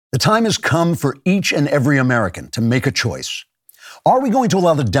The time has come for each and every American to make a choice. Are we going to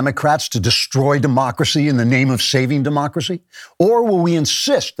allow the Democrats to destroy democracy in the name of saving democracy? Or will we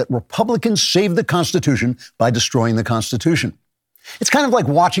insist that Republicans save the Constitution by destroying the Constitution? It's kind of like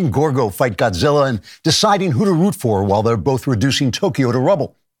watching Gorgo fight Godzilla and deciding who to root for while they're both reducing Tokyo to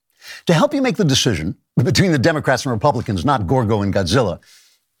rubble. To help you make the decision between the Democrats and Republicans, not Gorgo and Godzilla,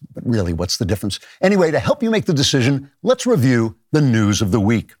 but really, what's the difference? Anyway, to help you make the decision, let's review the news of the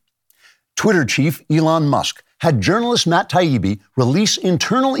week. Twitter chief Elon Musk had journalist Matt Taibbi release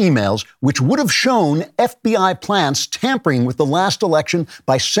internal emails which would have shown FBI plants tampering with the last election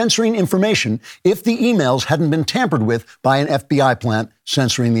by censoring information if the emails hadn't been tampered with by an FBI plant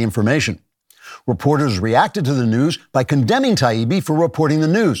censoring the information. Reporters reacted to the news by condemning Taibbi for reporting the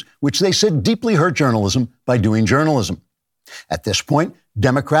news, which they said deeply hurt journalism by doing journalism. At this point,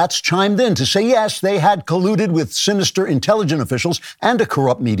 Democrats chimed in to say, yes, they had colluded with sinister intelligence officials and a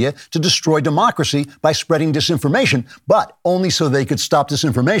corrupt media to destroy democracy by spreading disinformation, but only so they could stop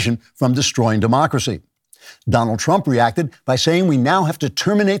disinformation from destroying democracy. Donald Trump reacted by saying we now have to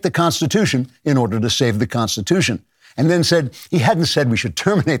terminate the Constitution in order to save the Constitution, and then said he hadn't said we should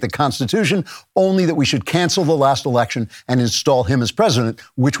terminate the Constitution, only that we should cancel the last election and install him as president,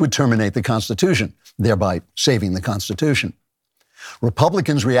 which would terminate the Constitution, thereby saving the Constitution.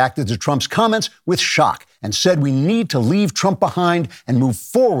 Republicans reacted to Trump's comments with shock and said we need to leave Trump behind and move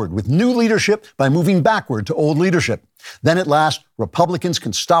forward with new leadership by moving backward to old leadership. Then at last, Republicans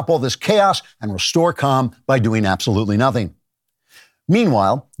can stop all this chaos and restore calm by doing absolutely nothing.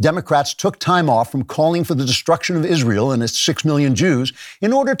 Meanwhile, Democrats took time off from calling for the destruction of Israel and its 6 million Jews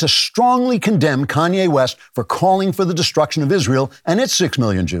in order to strongly condemn Kanye West for calling for the destruction of Israel and its 6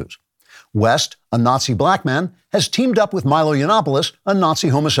 million Jews. West, a Nazi black man, has teamed up with Milo Yiannopoulos, a Nazi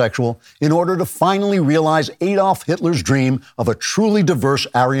homosexual, in order to finally realize Adolf Hitler's dream of a truly diverse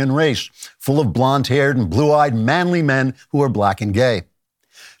Aryan race, full of blonde-haired and blue-eyed manly men who are black and gay.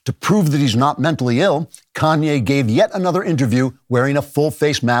 To prove that he's not mentally ill, Kanye gave yet another interview wearing a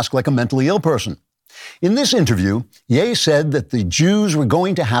full-face mask like a mentally ill person. In this interview, Ye said that the Jews were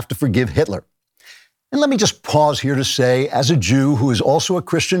going to have to forgive Hitler. And let me just pause here to say, as a Jew who is also a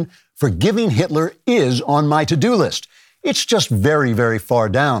Christian, forgiving Hitler is on my to-do list. It's just very, very far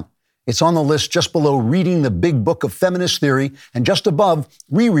down. It's on the list just below reading the big book of feminist theory and just above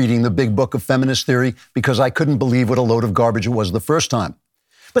rereading the big book of feminist theory because I couldn't believe what a load of garbage it was the first time.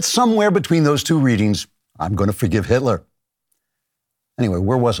 But somewhere between those two readings, I'm going to forgive Hitler. Anyway,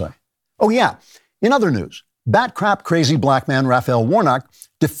 where was I? Oh, yeah. In other news, bat crap crazy black man Raphael Warnock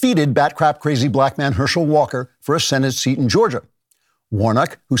defeated bat crap crazy black man Herschel Walker for a Senate seat in Georgia.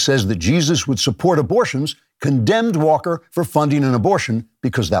 Warnock, who says that Jesus would support abortions, condemned Walker for funding an abortion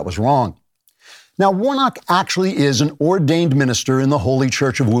because that was wrong. Now, Warnock actually is an ordained minister in the Holy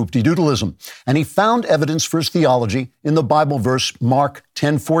Church of Whoop-de-Doodleism, and he found evidence for his theology in the Bible verse Mark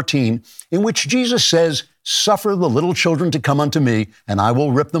 10:14, in which Jesus says, "Suffer the little children to come unto me, and I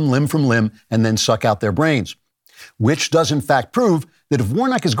will rip them limb from limb and then suck out their brains," which does in fact prove that if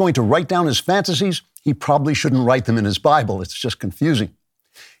Warnock is going to write down his fantasies, he probably shouldn't write them in his Bible. It's just confusing.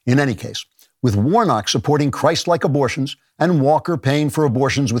 In any case, with Warnock supporting Christ-like abortions and Walker paying for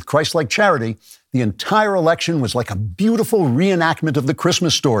abortions with Christ-like charity, the entire election was like a beautiful reenactment of the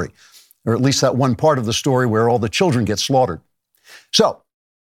Christmas story, or at least that one part of the story where all the children get slaughtered. So,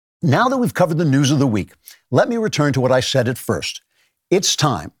 now that we've covered the news of the week, let me return to what I said at first. It's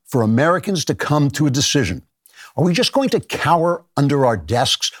time for Americans to come to a decision. Are we just going to cower under our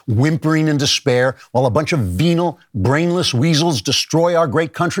desks, whimpering in despair, while a bunch of venal, brainless weasels destroy our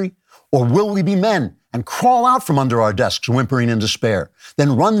great country? Or will we be men and crawl out from under our desks, whimpering in despair,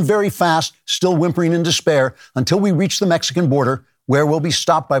 then run very fast, still whimpering in despair, until we reach the Mexican border, where we'll be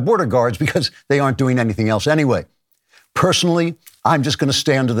stopped by border guards because they aren't doing anything else anyway? Personally, I'm just going to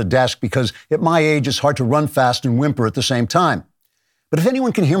stay under the desk because at my age, it's hard to run fast and whimper at the same time. But if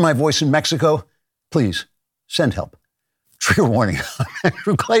anyone can hear my voice in Mexico, please send help. Trigger warning, I'm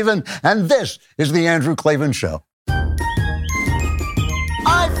Andrew Klavan, and this is The Andrew Klavan Show.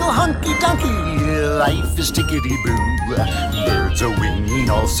 I feel hunky-dunky, life is tickety-boo. Birds are winging,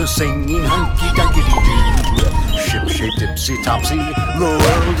 also singing hunky-dunky-doo. Ship-shaped ipsy-topsy, the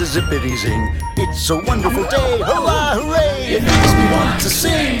world is zippity-zing. It's a wonderful day, hurrah, hooray! It makes me want to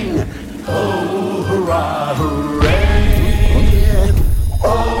sing. Oh, hurrah, hooray!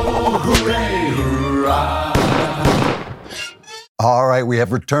 Oh, hooray, hurrah! All right, we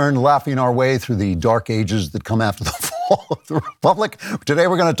have returned laughing our way through the dark ages that come after the fall all of the Republic. Today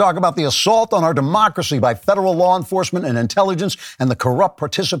we're going to talk about the assault on our democracy by federal law enforcement and intelligence and the corrupt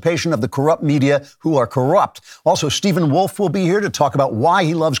participation of the corrupt media who are corrupt. Also, Stephen Wolfe will be here to talk about why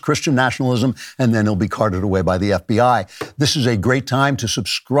he loves Christian nationalism, and then he'll be carted away by the FBI. This is a great time to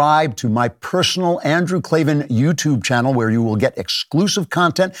subscribe to my personal Andrew Klavan YouTube channel, where you will get exclusive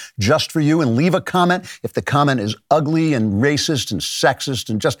content just for you, and leave a comment. If the comment is ugly and racist and sexist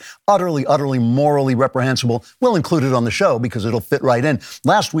and just utterly morally reprehensible, we'll include it on the show because it'll fit right in.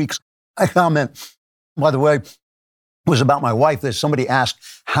 Last week's comment, by the way, was about my wife. There's somebody asked,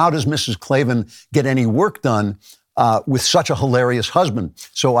 how does Mrs. Klavan get any work done with such a hilarious husband?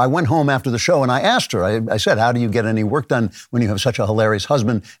 So I went home after the show and I asked her, I said, how do you get any work done when you have such a hilarious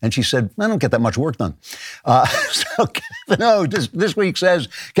husband? And she said, I don't get that much work done. So Kevin O this week says,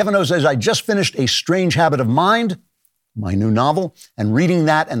 Kevin O says, I just finished A Strange Habit of Mind, my new novel, and reading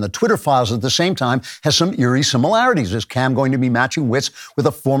that and the Twitter files at the same time has some eerie similarities. Is Cam going to be matching wits with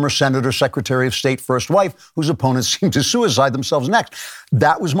a former Senator, Secretary of State, first wife, whose opponents seem to suicide themselves next?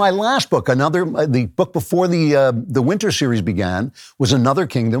 That was my last book. The book before the winter series began was Another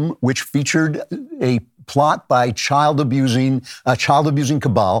Kingdom, which featured a plot by child abusing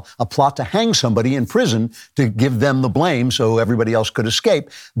cabal, a plot to hang somebody in prison to give them the blame so everybody else could escape.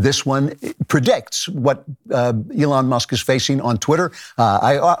 This one predicts what Elon Musk is facing on Twitter.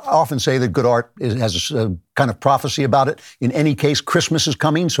 I often say that good art has a kind of prophecy about it. In any case, Christmas is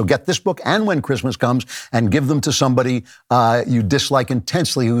coming, so get this book and When Christmas Comes and give them to somebody you dislike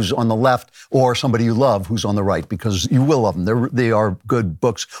intensely who's on the left, or somebody you love who's on the right, because you will love them. They are good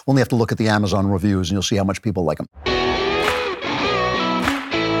books. Only have to look at the Amazon reviews and you'll see how much people like them.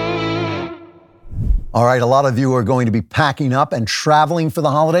 All right, a lot of you are going to be packing up and traveling for the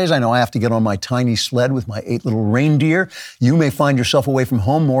holidays. I know I have to get on my tiny sled with my 8 little reindeer. You may find yourself away from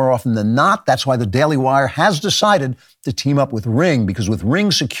home more often than not. That's why the Daily Wire has decided to team up with Ring, because with Ring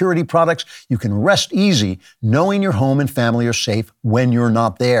security products, you can rest easy knowing your home and family are safe when you're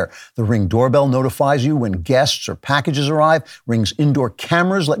not there. The Ring doorbell notifies you when guests or packages arrive. Ring's indoor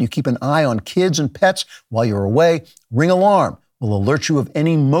cameras let you keep an eye on kids and pets while you're away. Ring Alarm will alert you of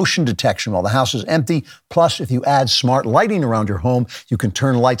any motion detection while the house is empty. Plus, if you add smart lighting around your home, you can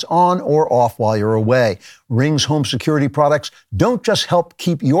turn lights on or off while you're away. Ring's home security products don't just help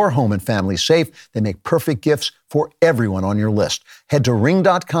keep your home and family safe, they make perfect gifts for everyone on your list. Head to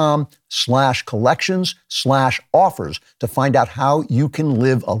ring.com/collections/offers to find out how you can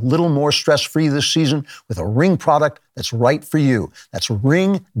live a little more stress-free this season with a Ring product that's right for you. That's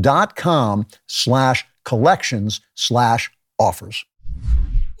ring.com/collections/offers.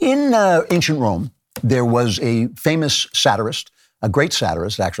 In ancient Rome, there was a famous satirist, a great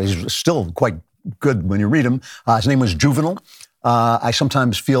satirist, actually. He's still quite good when you read him. His name was Juvenal. I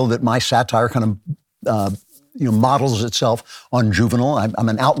sometimes feel that my satire kind of models itself on Juvenal. I'm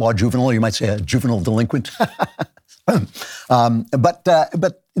an outlaw juvenile, you might say a juvenile delinquent. But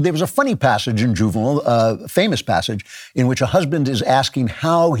there was a funny passage in Juvenal, a famous passage, in which a husband is asking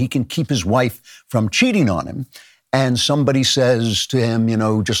how he can keep his wife from cheating on him. And somebody says to him,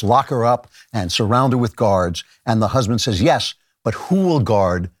 just lock her up and surround her with guards. And the husband says, yes, but who will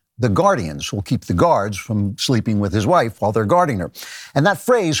guard the guardians? Who will keep the guards from sleeping with his wife while they're guarding her? And that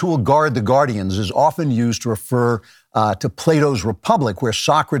phrase, who will guard the guardians, is often used to refer to Plato's Republic, where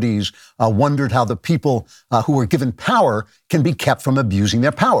Socrates wondered how the people who were given power can be kept from abusing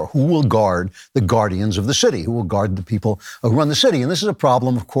their power. Who will guard the guardians of the city? Who will guard the people who run the city? And this is a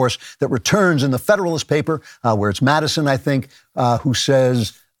problem, of course, that returns in the Federalist paper, where it's Madison, I think, who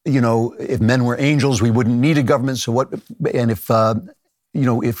says, if men were angels, we wouldn't need a government. So what? And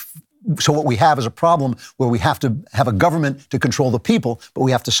so what we have is a problem where we have to have a government to control the people, but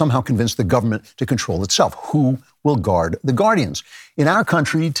we have to somehow convince the government to control itself. Who will guard the guardians? In our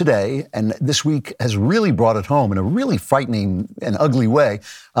country today, and this week has really brought it home in a really frightening and ugly way,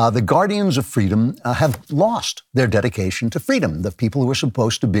 the guardians of freedom have lost their dedication to freedom. The people who are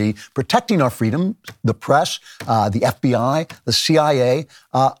supposed to be protecting our freedom, the press, the FBI, the CIA,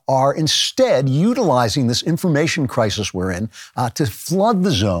 are instead utilizing this information crisis we're in to flood the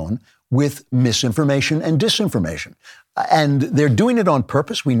zone with misinformation and disinformation. And they're doing it on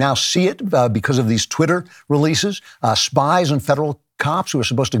purpose. We now see it because of these Twitter releases. Spies and federal cops who are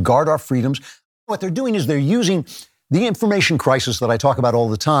supposed to guard our freedoms. What they're doing is they're using the information crisis that I talk about all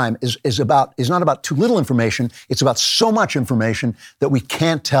the time is not about too little information. It's about so much information that we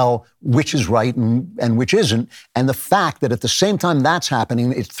can't tell which is right and which isn't. And the fact that at the same time that's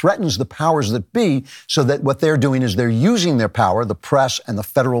happening, it threatens the powers that be, so that what they're doing is they're using their power, the press and the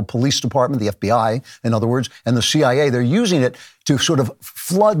federal police department, the FBI, in other words, and the CIA, they're using it to sort of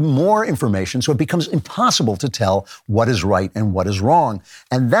flood more information so it becomes impossible to tell what is right and what is wrong.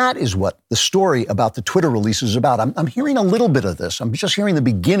 And that is what the story about the Twitter release is about. I'm hearing a little bit of this. I'm just hearing the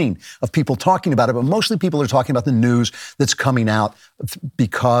beginning of people talking about it, but mostly people are talking about the news that's coming out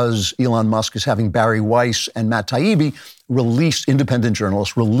because Elon Musk is having Barry Weiss and Matt Taibbi independent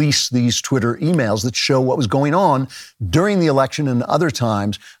journalists release these Twitter emails that show what was going on during the election and other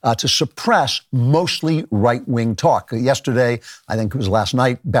times to suppress mostly right-wing talk. Yesterday, I think it was last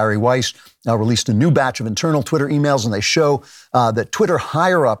night, Barry Weiss released a new batch of internal Twitter emails, and they show that Twitter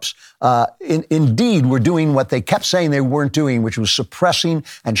higher-ups indeed were doing what they kept saying they weren't doing, which was suppressing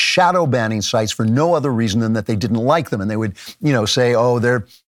and shadow banning sites for no other reason than that they didn't like them. And they would, say, oh, they're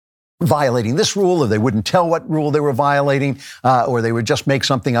violating this rule, or they wouldn't tell what rule they were violating, or they would just make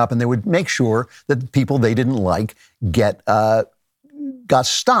something up, and they would make sure that the people they didn't like got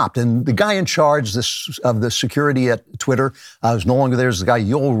stopped. And the guy in charge of the security at Twitter, who's no longer there, is the guy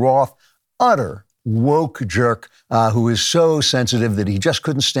Yoel Roth, utter woke jerk who is so sensitive that he just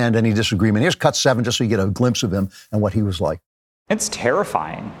couldn't stand any disagreement. Here's cut 7, just so you get a glimpse of him and what he was like. It's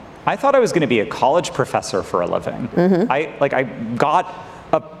terrifying. I thought I was going to be a college professor for a living. Mm-hmm. I got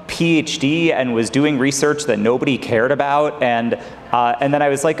a PhD and was doing research that nobody cared about, and then I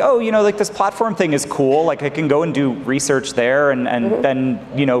was like, this platform thing is cool. Like, I can go and do research there, and mm-hmm. then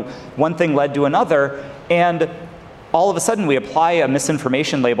one thing led to another, and all of a sudden we apply a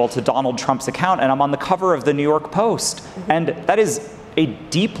misinformation label to Donald Trump's account, and I'm on the cover of the New York Post, mm-hmm. and that is a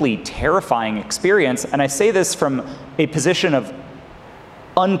deeply terrifying experience. And I say this from a position of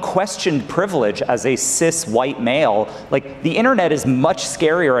unquestioned privilege as a cis white male. Like, the internet is much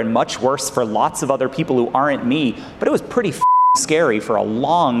scarier and much worse for lots of other people who aren't me, but it was pretty scary for a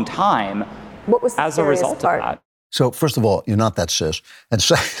long time. What was the as a result part? Of that. So first of all, you're not that cis. And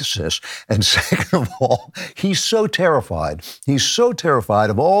second of all, he's so terrified. He's so terrified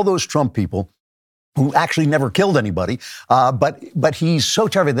of all those Trump people who actually never killed anybody, but he's so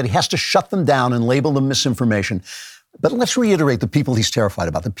terrified that he has to shut them down and label them misinformation. But let's reiterate the people he's terrified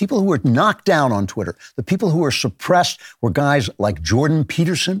about. The people who were knocked down on Twitter, the people who were suppressed were guys like Jordan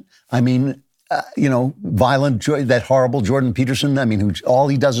Peterson. I mean, violent, that horrible Jordan Peterson. I mean, all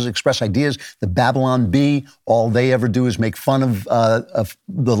he does is express ideas. The Babylon Bee, all they ever do is make fun of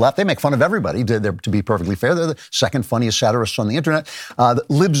the left. They make fun of everybody, to be perfectly fair. They're the second funniest satirists on the internet. The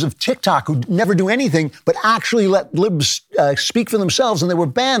libs of TikTok, who never do anything, but actually let libs speak for themselves, and they were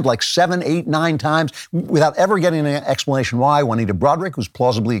banned like 7, 8, 9 times without ever getting an explanation why. Juanita Broderick, who's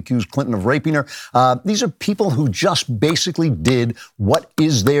plausibly accused Clinton of raping her. These are people who just basically did what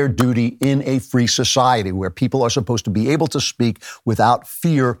is their duty in a free society where people are supposed to be able to speak without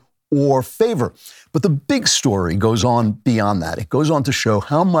fear or favor. But the big story goes on beyond that. It goes on to show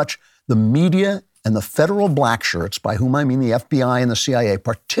how much the media and the federal black shirts, by whom I mean the FBI and the CIA,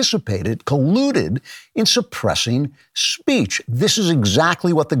 colluded in suppressing speech. This is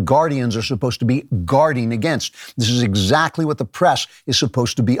exactly what the guardians are supposed to be guarding against. This is exactly what the press is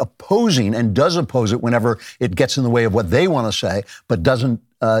supposed to be opposing, and does oppose it whenever it gets in the way of what they want to say, but doesn't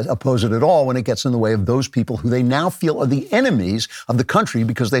oppose it at all when it gets in the way of those people who they now feel are the enemies of the country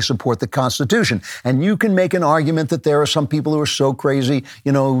because they support the Constitution. And you can make an argument that there are some people who are so crazy,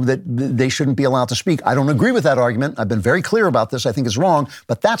 that they shouldn't be allowed to speak. I don't agree with that argument. I've been very clear about this. I think it's wrong,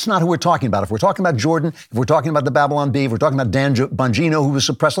 but that's not who we're talking about. If we're talking about Jordan, if we're talking about the Babylon Bee, if we're talking about Dan Bongino, who was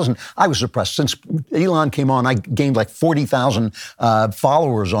suppressed. Listen, I was suppressed. Since Elon came on, I gained like 40,000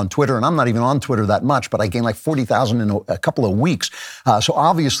 followers on Twitter, and I'm not even on Twitter that much, but I gained like 40,000 in a couple of weeks. So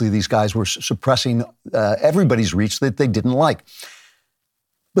obviously, these guys were suppressing everybody's reach that they didn't like.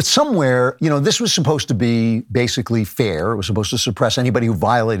 But somewhere, this was supposed to be basically fair. It was supposed to suppress anybody who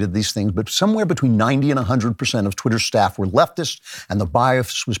violated these things. But somewhere between 90 and 100% of Twitter staff were leftists, and the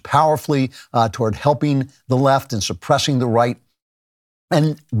bias was powerfully toward helping the left and suppressing the right.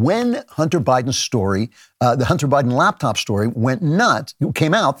 And when Hunter Biden's story, the Hunter Biden laptop story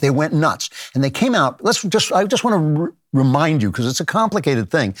came out, they went nuts. And they came out, I just want to remind you, because it's a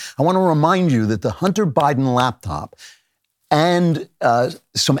complicated thing. I want to remind you that the Hunter Biden laptop and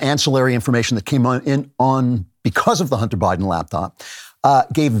some ancillary information that came on because of the Hunter Biden laptop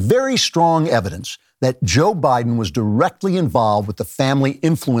gave very strong evidence that Joe Biden was directly involved with the family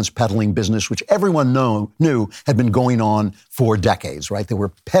influence peddling business, which everyone knew had been going on for decades, right? They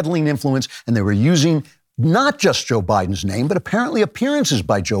were peddling influence, and they were using not just Joe Biden's name, but apparently appearances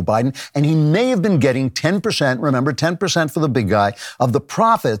by Joe Biden. And he may have been getting 10%, remember, 10% for the big guy, of the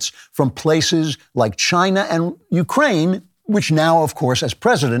profits from places like China and Ukraine, which now, of course, as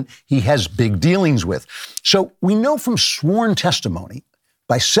president, he has big dealings with. So we know from sworn testimony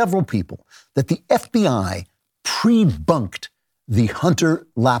by several people that the FBI pre-bunked the Hunter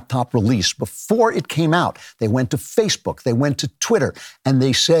laptop release, before it came out, they went to Facebook, they went to Twitter, and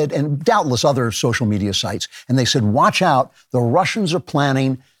they said, and doubtless other social media sites, and they said, watch out, the Russians are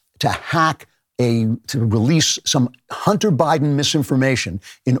planning to to release some Hunter Biden misinformation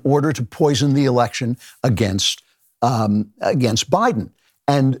in order to poison the election against Biden.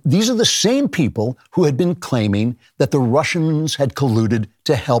 And these are the same people who had been claiming that the Russians had colluded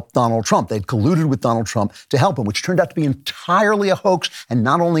to help Donald Trump. They'd colluded with Donald Trump to help him, which turned out to be entirely a hoax. And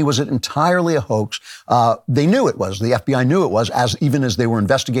not only was it entirely a hoax, they knew it was. The FBI knew it was, even as they were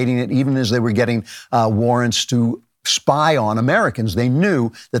investigating it, even as they were getting warrants to spy on Americans. They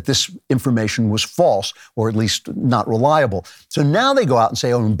knew that this information was false, or at least not reliable. So now they go out and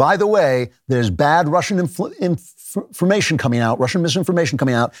say, oh, and by the way, there's bad Russian information coming out, Russian misinformation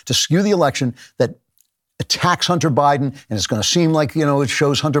coming out to skew the election that attacks Hunter Biden, and it's going to seem like, it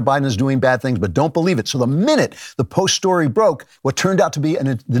shows Hunter Biden is doing bad things, but don't believe it. So the minute the Post story broke, what turned out to be,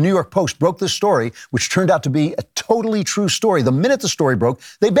 and the New York Post broke this story, which turned out to be a totally true story. The minute the story broke,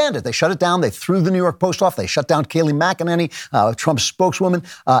 they banned it. They shut it down. They threw the New York Post off. They shut down Kayleigh McEnany, Trump's spokeswoman.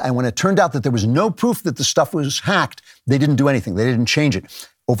 And when it turned out that there was no proof that the stuff was hacked, they didn't do anything. They didn't change it.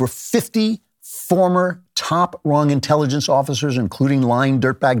 Over 50 former top-rung intelligence officers, including lying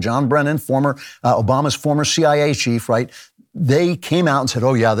dirtbag John Brennan, Obama's former CIA chief, right? They came out and said,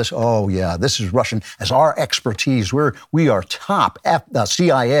 this is Russian. As our expertise, we are top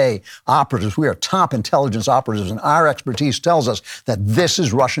CIA operatives. We are top intelligence operatives, and our expertise tells us that this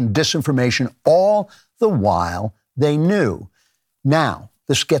is Russian disinformation. All the while, they knew. Now,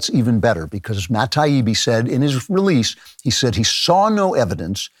 this gets even better, because Matt Taibbi said in his release, he said he saw no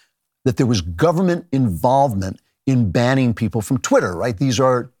evidence that there was government involvement in banning people from Twitter, right? These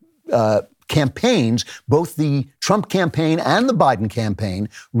are campaigns. Both the Trump campaign and the Biden campaign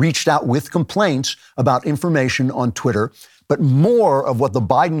reached out with complaints about information on Twitter, but more of what the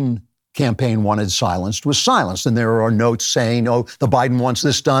Biden campaign wanted silenced was silenced. And there are notes saying, oh, the Biden wants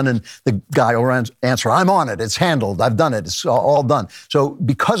this done. And the guy will answer, I'm on it. It's handled. I've done it. It's all done. So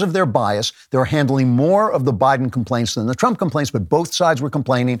because of their bias, they're handling more of the Biden complaints than the Trump complaints, but both sides were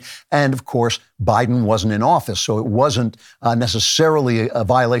complaining. And of course, Biden wasn't in office. So it wasn't necessarily a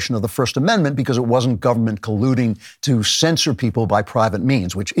violation of the First Amendment, because it wasn't government colluding to censor people by private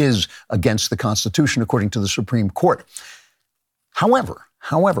means, which is against the Constitution, according to the Supreme Court. However,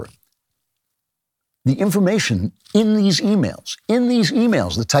 the information in these emails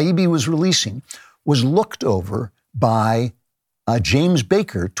that Taibbi was releasing was looked over by James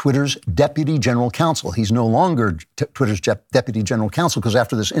Baker, Twitter's deputy general counsel. He's no longer Twitter's deputy general counsel, because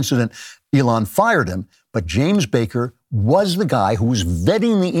after this incident, Elon fired him. But James Baker was the guy who was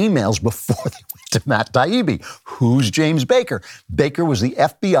vetting the emails before they went to Matt Taibbi. Who's James Baker? Baker was the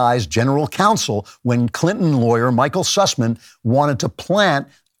FBI's general counsel when Clinton lawyer Michael Sussman wanted to plant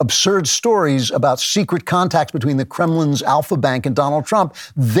absurd stories about secret contacts between the Kremlin's Alpha Bank and Donald Trump.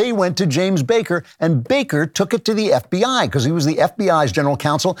 They went to James Baker, and Baker took it to the FBI because he was the FBI's general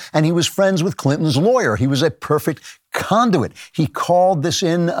counsel and he was friends with Clinton's lawyer. He was a perfect conduit. He called this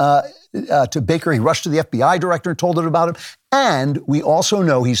in to Baker. He rushed to the FBI director and told him about it. And we also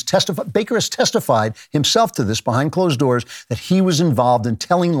know Baker has testified himself to this behind closed doors, that he was involved in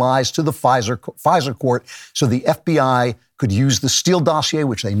telling lies to the Pfizer court so the FBI could use the Steele dossier,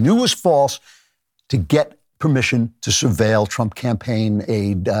 which they knew was false, to get permission to surveil Trump campaign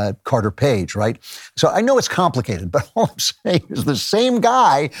aide Carter Page, right? So I know it's complicated, but all I'm saying is the same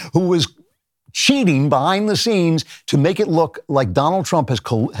guy who was cheating behind the scenes to make it look like Donald Trump had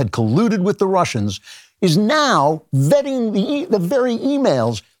colluded with the Russians is now vetting the very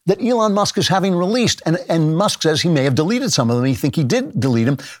emails that Elon Musk is having released. And Musk says he may have deleted some of them. He think he did delete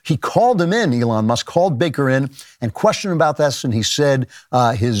them. He called him in, Elon Musk called Baker in and questioned him about this, and he said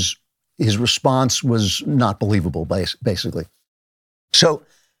his response was not believable, basically. So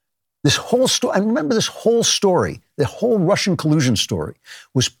this whole story, and remember this whole story, the whole Russian collusion story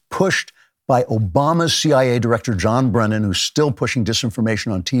was pushed by Obama's CIA director, John Brennan, who's still pushing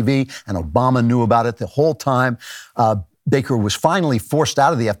disinformation on TV, and Obama knew about it the whole time. Baker was finally forced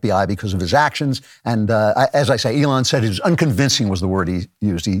out of the FBI because of his actions. And as I say, Elon said it was unconvincing was the word he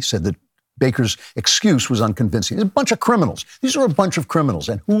used. He said that Baker's excuse was unconvincing. There's a bunch of criminals. These are a bunch of criminals.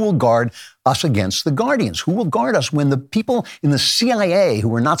 And who will guard us against the Guardians? Who will guard us when the people in the CIA,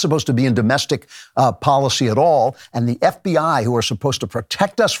 who are not supposed to be in domestic policy at all, and the FBI, who are supposed to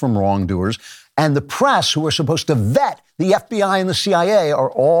protect us from wrongdoers, and the press, who are supposed to vet the FBI and the CIA,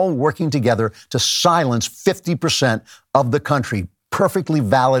 are all working together to silence 50% of the country? Perfectly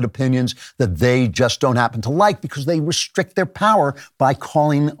valid opinions that they just don't happen to like because they restrict their power by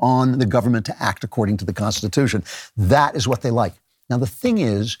calling on the government to act according to the Constitution. That is what they like. Now, the thing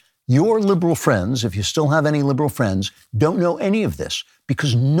is, your liberal friends, if you still have any liberal friends, don't know any of this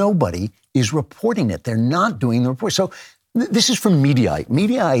because nobody is reporting it. They're not doing the report. So this is from Mediaite.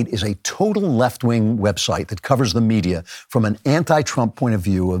 Mediaite is a total left-wing website that covers the media from an anti-Trump point of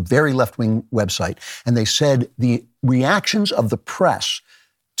view, a very left-wing website. And they said the reactions of the press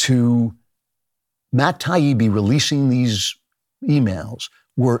to Matt Taibbi releasing these emails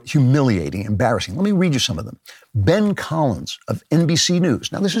were humiliating, embarrassing. Let me read you some of them. Ben Collins of NBC News.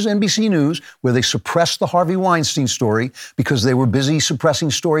 Now, this is NBC News, where they suppressed the Harvey Weinstein story because they were busy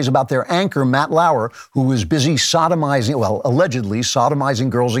suppressing stories about their anchor, Matt Lauer, who was busy allegedly sodomizing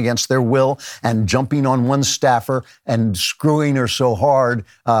girls against their will and jumping on one staffer and screwing her so hard,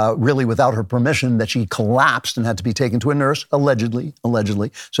 really without her permission, that she collapsed and had to be taken to a nurse, allegedly.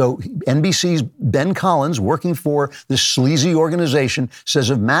 So NBC's Ben Collins, working for this sleazy organization, says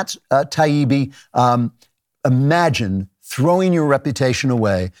of Matt Taibbi, imagine throwing your reputation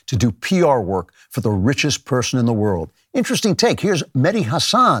away to do PR work for the richest person in the world. Interesting take. Here's Mehdi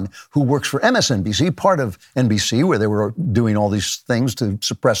Hassan, who works for MSNBC, part of NBC, where they were doing all these things to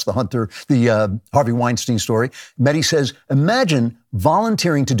suppress the Harvey Weinstein story. Mehdi says, imagine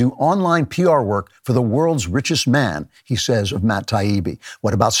volunteering to do online PR work for the world's richest man, he says of Matt Taibbi.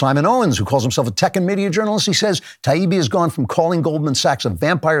 What about Simon Owens, who calls himself a tech and media journalist? He says Taibbi has gone from calling Goldman Sachs a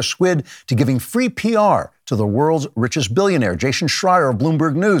vampire squid to giving free PR to the world's richest billionaire. Jason Schreier of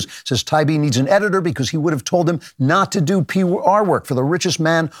Bloomberg News says Taibbi needs an editor because he would have told him not to do PR work for the richest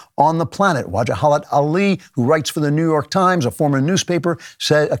man on the planet. Wajahat Ali, who writes for the New York Times, a former newspaper,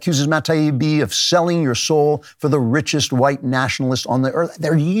 accuses Matt Taibbi of selling your soul for the richest white nationalist on the earth.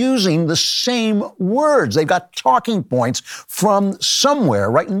 They're using the same words. They've got talking points from somewhere,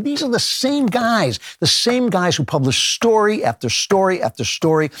 right? And these are the same guys who publish story after story after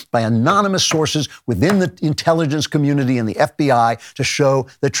story by anonymous sources within the intelligence community and the FBI to show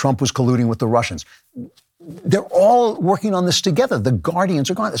that Trump was colluding with the Russians. They're all working on this together. The Guardians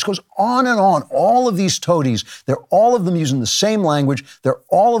are gone. This goes on and on. All of these toadies, they're all of them using the same language. They're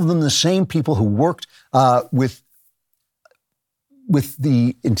all of them the same people who worked with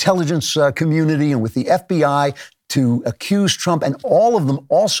the intelligence community and with the FBI to accuse Trump, and all of them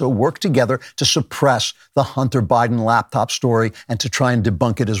also work together to suppress the Hunter Biden laptop story and to try and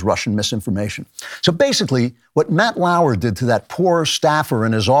debunk it as Russian misinformation. So basically, what Matt Lauer did to that poor staffer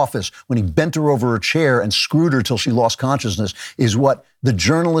in his office when he bent her over a chair and screwed her till she lost consciousness is what the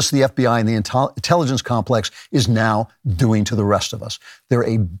journalists, the FBI, and the intelligence complex is now doing to the rest of us. They're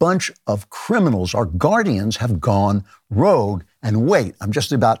a bunch of criminals. Our guardians have gone rogue. And wait, I'm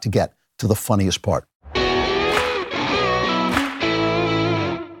just about to get to the funniest part.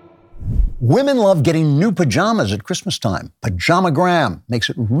 Women love getting new pajamas at Christmas time. Pajamagram makes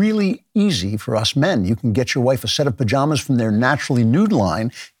it really easy for us men. You can get your wife a set of pajamas from their Naturally Nude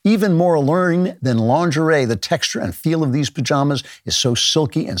line. Even more alluring than lingerie, the texture and feel of these pajamas is so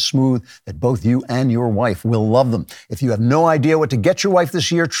silky and smooth that both you and your wife will love them. If you have no idea what to get your wife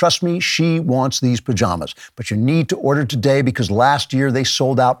this year, trust me, she wants these pajamas. But you need to order today because last year they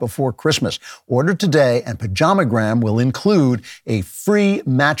sold out before Christmas. Order today and Pajamagram will include a free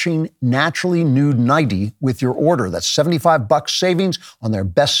matching Naturally Nude nightie with your order. That's $75 savings on their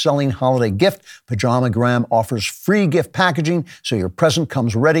best-selling holiday gift. Pajamagram offers free gift packaging so your present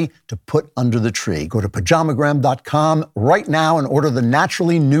comes ready to put under the tree. Go to pajamagram.com right now and order the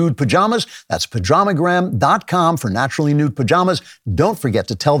Naturally Nude pajamas. That's pajamagram.com for Naturally Nude pajamas. Don't forget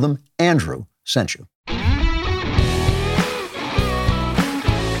to tell them Andrew sent you.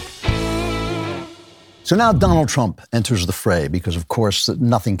 So now Donald Trump enters the fray because, of course,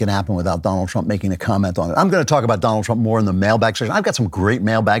 nothing can happen without Donald Trump making a comment on it. I'm going to talk about Donald Trump more in the mailbag section. I've got some great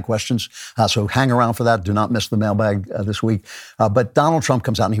mailbag questions, so hang around for that. Do not miss the mailbag this week. But Donald Trump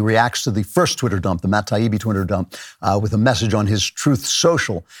comes out and he reacts to the first Twitter dump, the Matt Taibbi Twitter dump, with a message on his Truth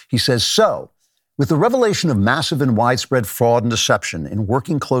Social. He says, with the revelation of massive and widespread fraud and deception in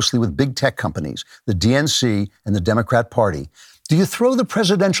working closely with big tech companies, the DNC and the Democrat Party, do you throw the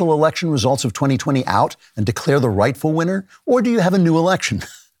presidential election results of 2020 out and declare the rightful winner, or do you have a new election?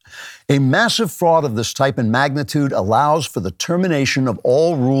 A massive fraud of this type and magnitude allows for the termination of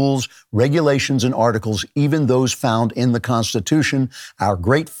all rules, regulations, and articles, even those found in the Constitution. Our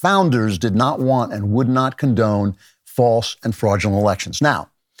great founders did not want and would not condone false and fraudulent elections. Now,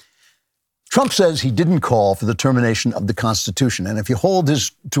 Trump says he didn't call for the termination of the Constitution. And if you hold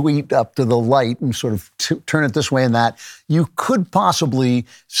his tweet up to the light and sort of turn it this way and that, you could possibly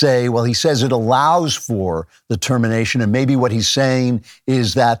say, well, he says it allows for the termination. And maybe what he's saying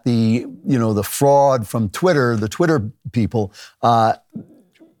is that the fraud from Twitter, the Twitter people,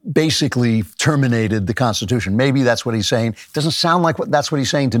 basically terminated the Constitution. Maybe that's what he's saying. It doesn't sound like that's what he's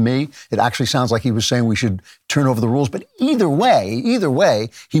saying to me. It actually sounds like he was saying we should turn over the rules. But either way,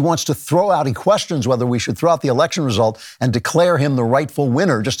 he wants to he questions whether we should throw out the election result and declare him the rightful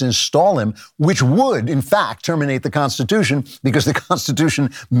winner, just install him, which would, in fact, terminate the Constitution, because the Constitution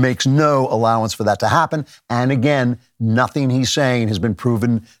makes no allowance for that to happen. And again, nothing he's saying has been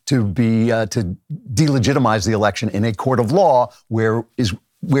proven to be to delegitimize the election in a court of law where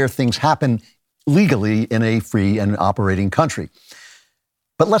things happen legally in a free and operating country.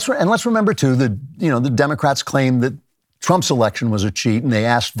 But let's remember too that the Democrats claim that Trump's election was a cheat, and they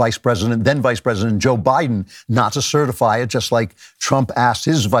asked then Vice President Joe Biden not to certify it, just like Trump asked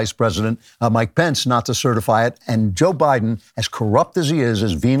his Vice President Mike Pence not to certify it. And Joe Biden, as corrupt as he is,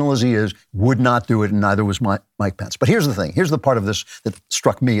 as venal as he is, would not do it, and neither was Mike Pence. But here's the thing. Here's the part of this that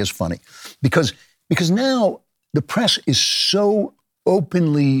struck me as funny, because now the press is so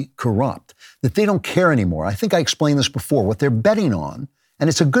openly corrupt that they don't care anymore. I think I explained this before. What they're betting on, and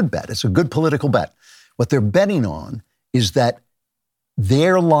it's a good bet, it's a good political bet, what they're betting on is that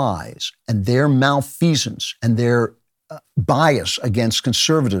their lies and their malfeasance and their bias against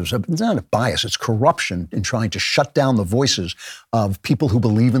conservatives, it's not a bias, it's corruption in trying to shut down the voices of people who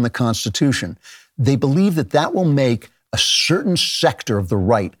believe in the Constitution. They believe that will make a certain sector of the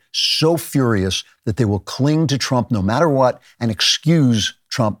right so furious that they will cling to Trump no matter what and excuse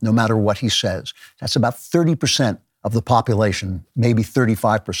Trump no matter what he says. That's about 30% of the population, maybe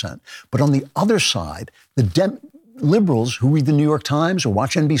 35%. But on the other side, the liberals who read the New York Times or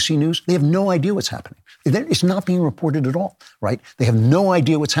watch NBC News, they have no idea what's happening. It's not being reported at all, right? They have no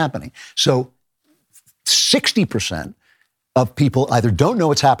idea what's happening. So 60% of people either don't know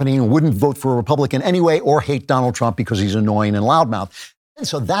what's happening and wouldn't vote for a Republican anyway, or hate Donald Trump because he's annoying and loudmouth. And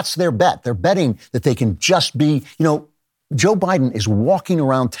so that's their bet. They're betting that they can just be, Joe Biden is walking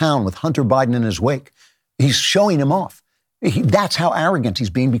around town with Hunter Biden in his wake. He's showing him off. That's how arrogant he's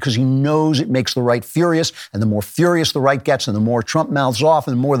being, because he knows it makes the right furious. And the more furious the right gets and the more Trump mouths off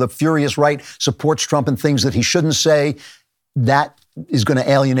and the more the furious right supports Trump in things that he shouldn't say, that is going to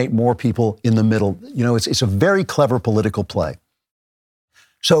alienate more people in the middle. It's a very clever political play.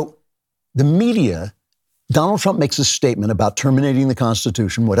 So the media, Donald Trump makes a statement about terminating the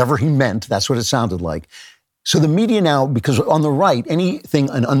Constitution, whatever he meant, that's what it sounded like. So the media now, because on the right, anything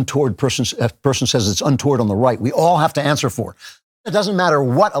an untoward person says it's untoward on the right, we all have to answer for. It doesn't matter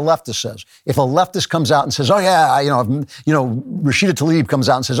what a leftist says. If a leftist comes out and says, oh yeah, Rashida Tlaib comes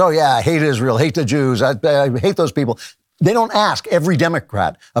out and says, oh yeah, I hate Israel, hate the Jews, I hate those people. They don't ask every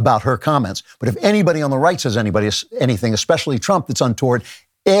Democrat about her comments. But if anybody on the right says anything, especially Trump, that's untoward,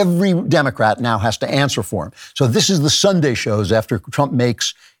 every Democrat now has to answer for him. So this is the Sunday shows after Trump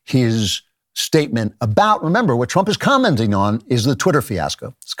makes his statement about, remember, what Trump is commenting on is the Twitter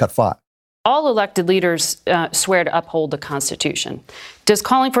fiasco. It's cut 5. All elected leaders swear to uphold the Constitution. Does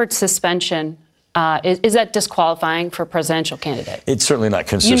calling for its suspension, is that disqualifying for a presidential candidate? It's certainly not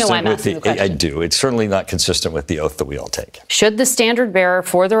consistent I'm with asking the question. I do. It's certainly not consistent with the oath that we all take. Should the standard bearer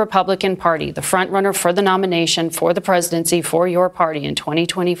for the Republican Party, the front runner for the nomination for the presidency for your party in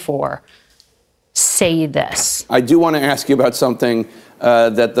 2024, say this? I do want to ask you about something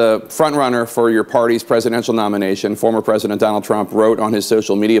that the frontrunner for your party's presidential nomination, former President Donald Trump, wrote on his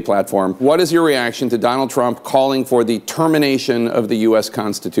social media platform. What is your reaction to Donald Trump calling for the termination of the U.S.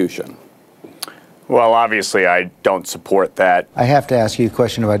 Constitution? Well, obviously, I don't support that. I have to ask you a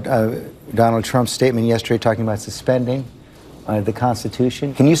question about Donald Trump's statement yesterday talking about suspending the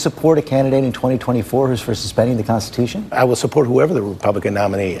Constitution. Can you support a candidate in 2024 who's for suspending the Constitution? I will support whoever the Republican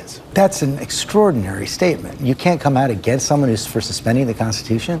nominee is. That's an extraordinary statement. You can't come out against someone who's for suspending the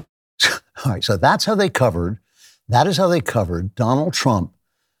Constitution? All right, so that is how they covered Donald Trump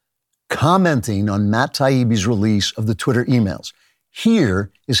commenting on Matt Taibbi's release of the Twitter emails. Here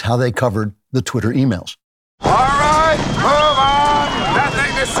is how they covered the Twitter emails. All right, move on.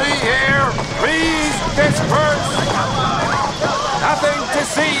 Nothing to see here. Please disperse. Nothing to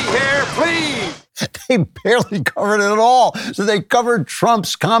see here, please. They barely covered it at all. So they covered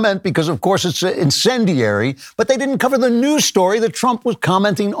Trump's comment because, of course, it's incendiary, but they didn't cover the news story that Trump was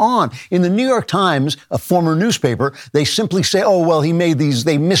commenting on. In the New York Times, a former newspaper, they simply say, oh, well, he made these,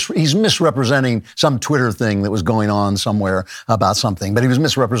 he's misrepresenting some Twitter thing that was going on somewhere about something, but he was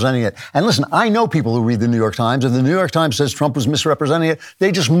misrepresenting it. And listen, I know people who read the New York Times. If the New York Times says Trump was misrepresenting it,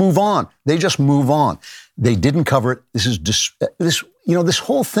 they just move on. They didn't cover it. This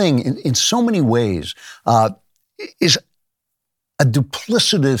whole thing in so many ways is a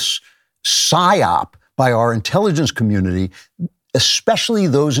duplicitous psyop by our intelligence community especially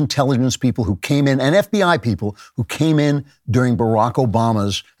those intelligence people who came in, and FBI people who came in during Barack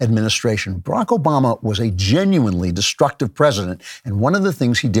Obama's administration. Barack Obama was a genuinely destructive president, and one of the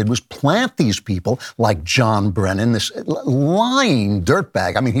things he did was plant these people like John Brennan, this lying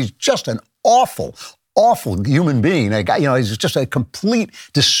dirtbag. I mean, he's just an awful human being. He's just a complete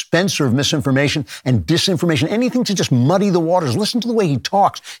dispenser of misinformation and disinformation, anything to just muddy the waters. Listen to the way he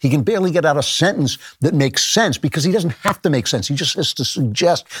talks. He can barely get out a sentence that makes sense because he doesn't have to make sense. He just has to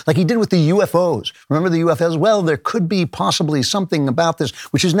suggest, like he did with the UFOs. Remember the UFOs? Well, there could be possibly something about this,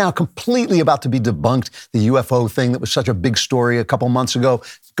 which is now completely about to be debunked. The UFO thing that was such a big story a couple months ago,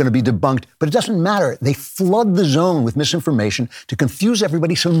 going to be debunked. But it doesn't matter. They flood the zone with misinformation to confuse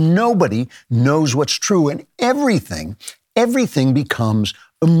everybody so nobody knows what's true. And everything becomes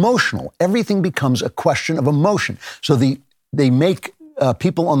emotional. Everything becomes a question of emotion. So they make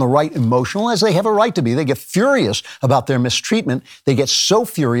people on the right emotional, as they have a right to be. They get furious about their mistreatment. They get so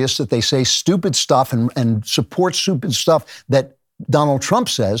furious that they say stupid stuff and support stupid stuff that Donald Trump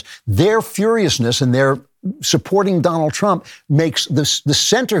says. Their furiousness and their supporting Donald Trump makes the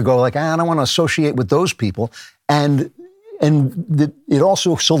center go like, I don't want to associate with those people. And it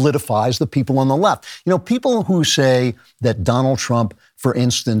also solidifies the people on the left. You know, people who say that Donald Trump, for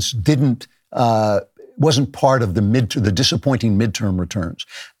instance, wasn't part of the disappointing midterm returns,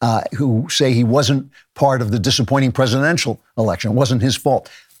 who say he wasn't part of the disappointing presidential election, it wasn't his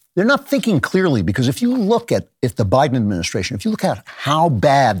fault. They're not thinking clearly, because if you look at the Biden administration, if you look at how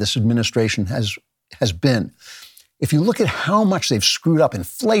bad this administration has been, if you look at how much they've screwed up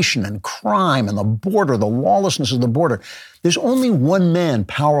inflation and crime and the border, the lawlessness of the border, there's only one man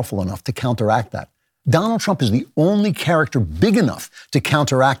powerful enough to counteract that. Donald Trump is the only character big enough to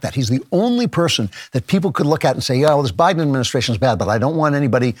counteract that. He's the only person that people could look at and say, yeah, well, this Biden administration is bad, but I don't want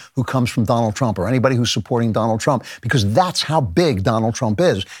anybody who comes from Donald Trump or anybody who's supporting Donald Trump, because that's how big Donald Trump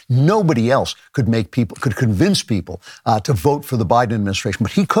is. Nobody else could convince people to vote for the Biden administration,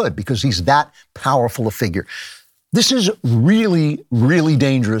 but he could, because he's that powerful a figure. This is really, really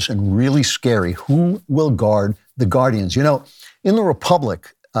dangerous and really scary. Who will guard the guardians? You know, in the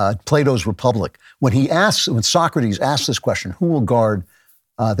Republic, Plato's Republic, when Socrates asks this question, who will guard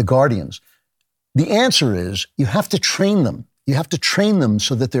the guardians? The answer is you have to train them. You have to train them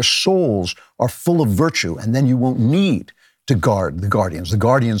so that their souls are full of virtue, and then you won't need to guard the guardians. The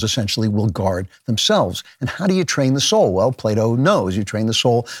guardians essentially will guard themselves. And how do you train the soul? Well, Plato knows you train the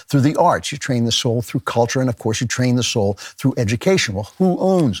soul through the arts, you train the soul through culture, and of course you train the soul through education. Well, who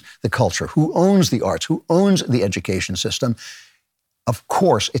owns the culture? Who owns the arts? Who owns the education system? Of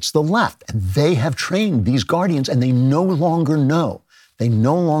course, it's the left. And they have trained these guardians, and they no longer know. They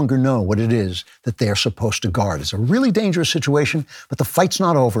no longer know what it is that they're supposed to guard. It's a really dangerous situation, but the fight's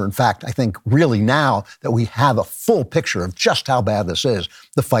not over. In fact, I think really now that we have a full picture of just how bad this is,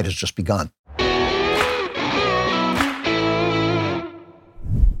 the fight has just begun.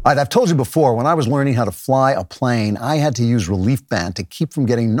 All right, I've told you before, when I was learning how to fly a plane, I had to use relief band to keep from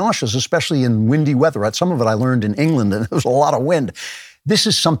getting nauseous, especially in windy weather. Some of it I learned in England, and there was a lot of wind. This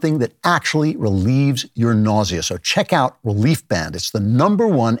is something that actually relieves your nausea. So check out Relief Band. It's the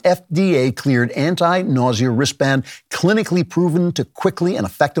 #1 FDA-cleared anti-nausea wristband, clinically proven to quickly and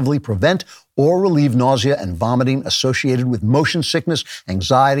effectively prevent or relieve nausea and vomiting associated with motion sickness,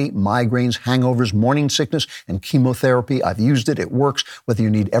 anxiety, migraines, hangovers, morning sickness, and chemotherapy. I've used it. It works. Whether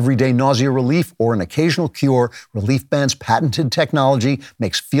you need everyday nausea relief or an occasional cure, Relief Band's patented technology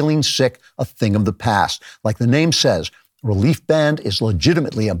makes feeling sick a thing of the past. Like the name says, Relief Band is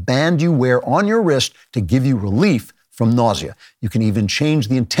legitimately a band you wear on your wrist to give you relief from nausea. You can even change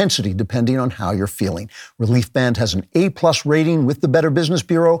the intensity depending on how you're feeling. Relief Band has an A+ rating with the Better Business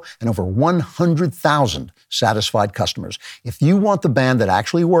Bureau and over 100,000 satisfied customers. If you want the band that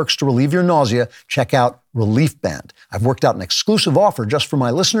actually works to relieve your nausea, check out Relief Band. I've worked out an exclusive offer just for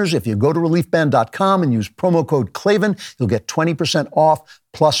my listeners. If you go to reliefband.com and use promo code Klavan, you'll get 20% off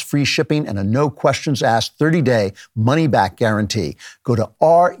plus free shipping and a no questions asked 30-day money-back guarantee. Go to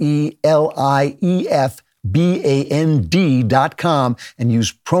RELIEFBAND.com and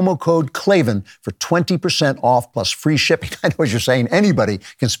use promo code Klavan for 20% off plus free shipping. I know what you're saying. Anybody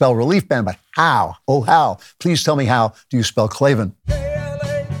can spell Relief Band, but how? Oh, how? Please tell me, how do you spell Klavan?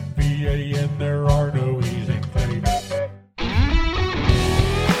 K-L-A-V-A-N, there are no E's in Klavan.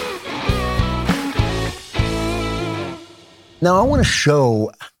 Now, I want to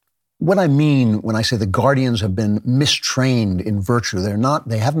show what I mean when I say the guardians have been mistrained in virtue.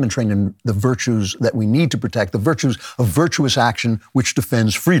 They haven't been trained in the virtues that we need to protect, the virtues of virtuous action, which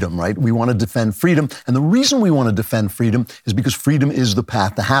defends freedom, right? We want to defend freedom. And the reason we want to defend freedom is because freedom is the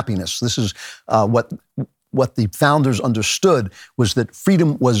path to happiness. This is what what the founders understood was that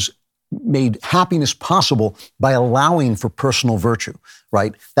freedom made happiness possible by allowing for personal virtue,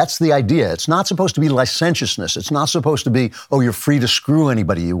 right? That's the idea. It's not supposed to be licentiousness. It's not supposed to be, oh, you're free to screw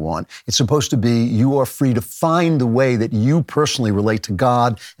anybody you want. It's supposed to be, you are free to find the way that you personally relate to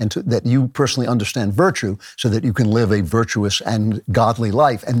God and that you personally understand virtue so that you can live a virtuous and godly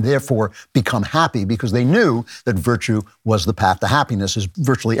life and therefore become happy, because they knew that virtue was the path to happiness, as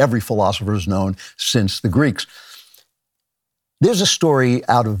virtually every philosopher has known since the Greeks. There's a story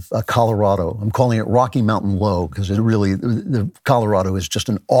out of Colorado. I'm calling it Rocky Mountain Low because Colorado is just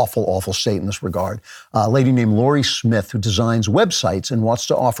an awful, awful state in this regard. A lady named Lori Smith who designs websites and wants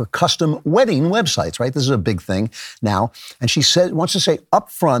to offer custom wedding websites, right? This is a big thing now. And she wants to say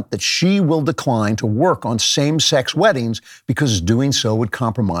up front that she will decline to work on same-sex weddings because doing so would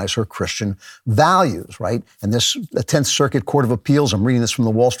compromise her Christian values, right? And the 10th Circuit Court of Appeals, I'm reading this from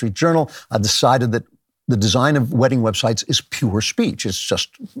the Wall Street Journal, decided that the design of wedding websites is pure speech. It's just,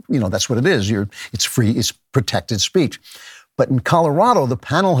 that's what it is. It's free, it's protected speech. But in Colorado, the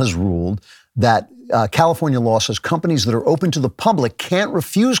panel has ruled that California law says companies that are open to the public can't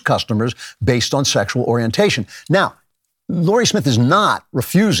refuse customers based on sexual orientation. Now, Lori Smith is not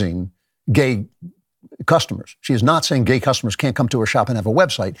refusing gay customers. She is not saying gay customers can't come to her shop and have a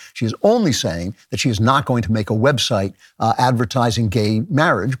website. She is only saying that she is not going to make a website advertising gay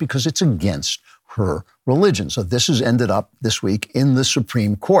marriage because it's against her religion. So this has ended up this week in the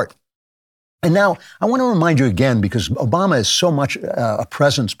Supreme Court. And now I want to remind you again, because Obama is so much a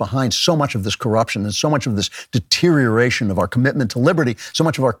presence behind so much of this corruption and so much of this deterioration of our commitment to liberty, so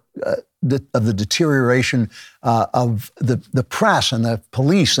much of the deterioration of the press and the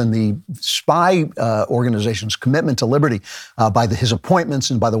police and the spy organizations' commitment to liberty by his appointments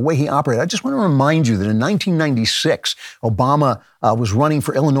and by the way he operated. I just want to remind you that in 1996, Obama was running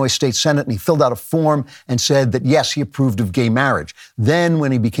for Illinois State Senate, and he filled out a form and said that, yes, he approved of gay marriage. Then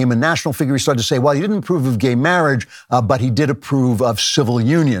when he became a national figure, he started to say, well, he didn't approve of gay marriage, but he did approve of civil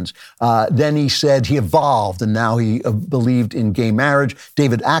unions. Then he said he evolved, and now he believed in gay marriage.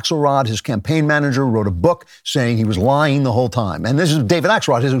 David Axelrod, his campaign manager, wrote a book saying he was lying the whole time. And this is David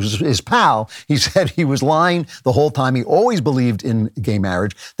Axelrod, his pal. He said he was lying the whole time. He always believed in gay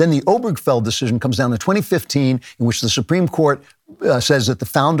marriage. Then the Obergefell decision comes down in 2015, in which the Supreme Court says that the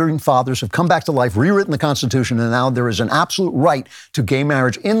founding fathers have come back to life, rewritten the Constitution, and now there is an absolute right to gay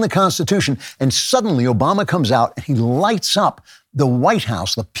marriage in the Constitution. And suddenly Obama comes out and he lights up the White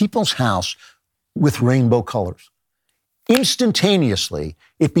House, the People's House, with rainbow colors. Instantaneously,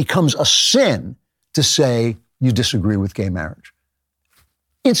 it becomes a sin to say you disagree with gay marriage.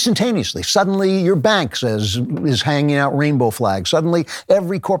 Instantaneously. Suddenly, your bank is hanging out rainbow flags. Suddenly,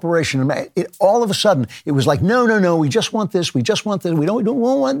 every corporation, all of a sudden, it was like, no, we just want this, we don't want,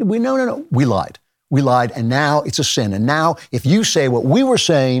 no. We lied, and now it's a sin. And now, if you say what we were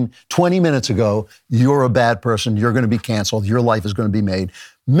saying 20 minutes ago, you're a bad person, you're going to be canceled, your life is going to be made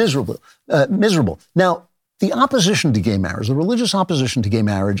miserable. Now, the opposition to gay marriage, the religious opposition to gay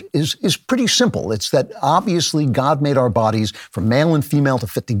marriage is pretty simple. It's that obviously God made our bodies for male and female to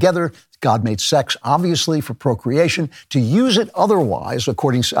fit together. God made sex, obviously, for procreation. To use it otherwise,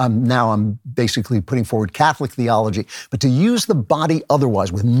 now I'm basically putting forward Catholic theology, but to use the body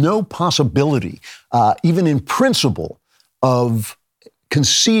otherwise with no possibility, even in principle, of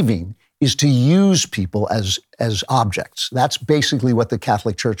conceiving is to use people as objects. That's basically what the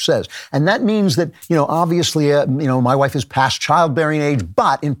Catholic Church says. And that means that, obviously, my wife is past childbearing age,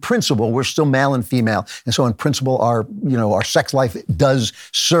 but in principle, we're still male and female. And so in principle, our sex life does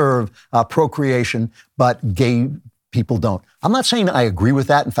serve procreation, but gay people don't. I'm not saying I agree with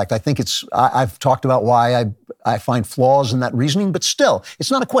that. In fact, I think I've talked about why I find flaws in that reasoning, but still,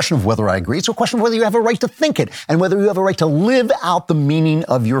 it's not a question of whether I agree. It's a question of whether you have a right to think it and whether you have a right to live out the meaning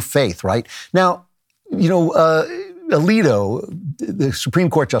of your faith, right? Now, Alito, the Supreme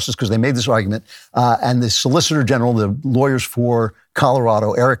Court justice, because they made this argument, and the Solicitor General, the lawyers for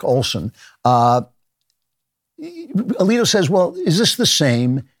Colorado, Eric Olson, Alito says, well, is this the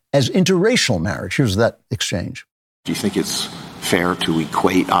same as interracial marriage? Here's that exchange. Do you think it's fair to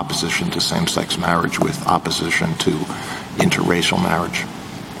equate opposition to same-sex marriage with opposition to interracial marriage?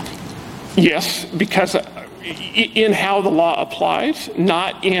 Yes, because in how the law applies,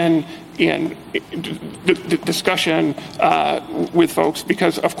 not in the discussion with folks,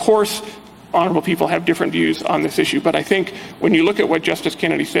 because, of course, honorable people have different views on this issue. But I think when you look at what Justice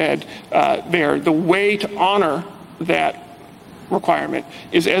Kennedy said there, the way to honor that requirement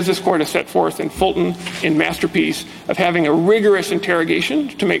is, as this court has set forth in Fulton, in Masterpiece, of having a rigorous interrogation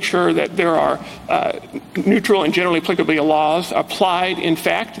to make sure that there are neutral and generally applicable laws applied in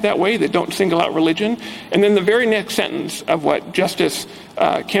fact that way, that don't single out religion. And then the very next sentence of what Justice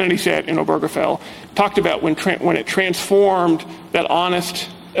Kennedy said in Obergefell talked about when it transformed that honest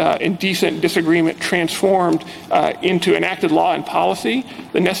and decent disagreement transformed into enacted law and policy,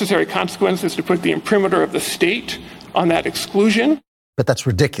 the necessary consequence is to put the imprimatur of the state on that exclusion. But that's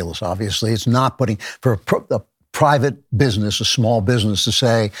ridiculous, obviously. It's not putting, for a private business, a small business, to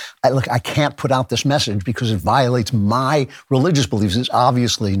say, look, I can't put out this message because it violates my religious beliefs. It's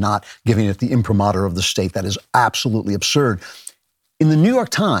obviously not giving it the imprimatur of the state. That is absolutely absurd. In the New York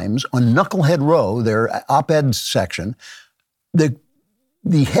Times, on Knucklehead Row, their op-ed section,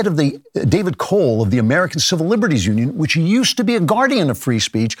 the head of David Cole of the American Civil Liberties Union, which used to be a guardian of free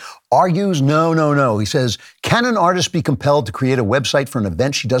speech, argues no. He says, can an artist be compelled to create a website for an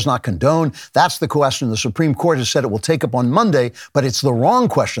event she does not condone? That's the question the Supreme Court has said it will take up on Monday, but it's the wrong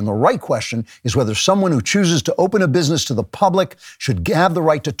question. The right question is whether someone who chooses to open a business to the public should have the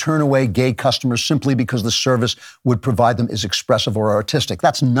right to turn away gay customers simply because the service would provide them is expressive or artistic.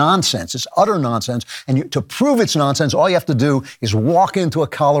 That's nonsense. It's utter nonsense. And to prove it's nonsense, all you have to do is walk into a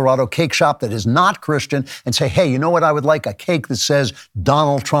Colorado cake shop that is not Christian and say, hey, you know what I would like? A cake that says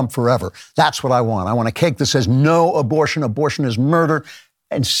Donald Trump forever. That's what I want. I want a cake that says no abortion. Abortion is murder.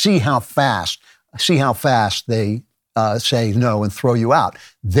 And see how fast they say no and throw you out.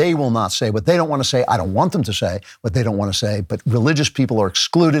 They will not say what they don't want to say. I don't want them to say what they don't want to say. But religious people are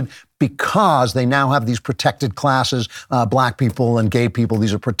excluded because they now have these protected classes, black people and gay people.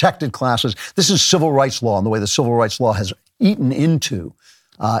 These are protected classes. This is civil rights law, and the way the civil rights law has eaten into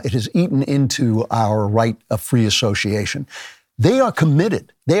our right of free association. They are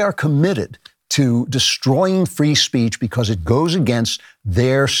committed to destroying free speech because it goes against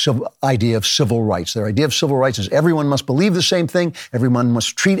their idea of civil rights. Their idea of civil rights is everyone must believe the same thing, everyone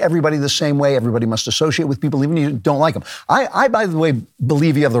must treat everybody the same way, everybody must associate with people even if you don't like them. I, by the way,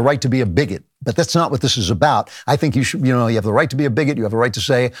 believe you have the right to be a bigot, but that's not what this is about. I think you should, you have the right to be a bigot. You have a right to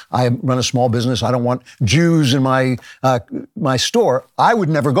say, I run a small business. I don't want Jews in my store. I would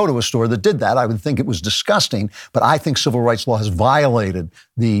never go to a store that did that. I would think it was disgusting, but I think civil rights law has violated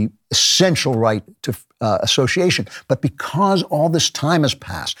the essential right to association. But because all this time has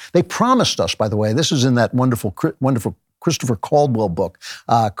passed, they promised us, by the way, this is in that wonderful Christopher Caldwell book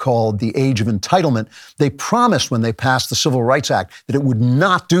called The Age of Entitlement. They promised when they passed the Civil Rights Act that it would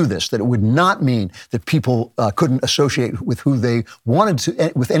not do this, that it would not mean that people couldn't associate with who they wanted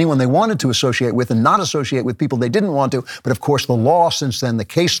to, with anyone they wanted to associate with, and not associate with people they didn't want to. But of course, the law since then, the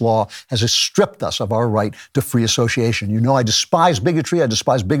case law, has stripped us of our right to free association. I despise bigotry. I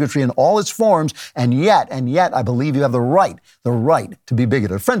despise bigotry in all its forms, and yet, I believe you have the right to be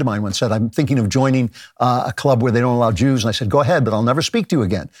bigoted. A friend of mine once said, I'm thinking of joining a club where they don't allow Jews. And I said, go ahead, but I'll never speak to you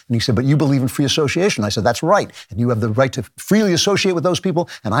again. And he said, but you believe in free association. I said, that's right. And you have the right to freely associate with those people,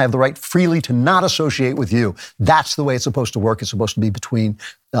 and I have the right freely to not associate with you. That's the way it's supposed to work. It's supposed to be between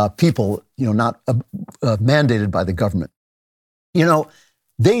people, not mandated by the government.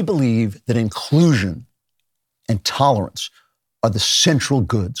 They believe that inclusion and tolerance are the central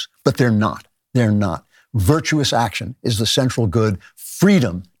goods, but they're not. They're not. Virtuous action is the central good.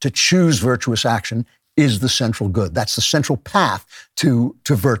 Freedom to choose virtuous action is the central good. That's the central path to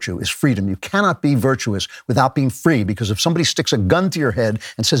virtue, is freedom. You cannot be virtuous without being free, because if somebody sticks a gun to your head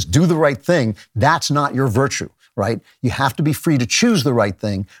and says, do the right thing, that's not your virtue, right? You have to be free to choose the right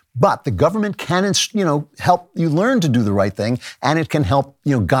thing, but the government can, help you learn to do the right thing, and it can help,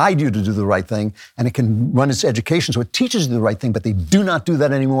 guide you to do the right thing, and it can run its education so it teaches you the right thing, but they do not do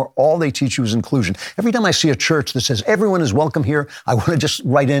that anymore. All they teach you is inclusion. Every time I see a church that says everyone is welcome here, I want to just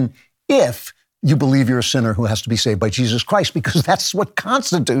write in, if you believe you're a sinner who has to be saved by Jesus Christ, because that's what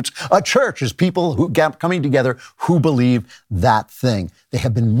constitutes a church, is people who coming together who believe that thing. They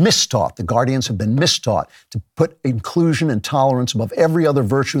have been mistaught. The guardians have been mistaught to put inclusion and tolerance above every other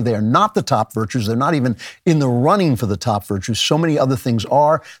virtue. They are not the top virtues. They're not even in the running for the top virtues. So many other things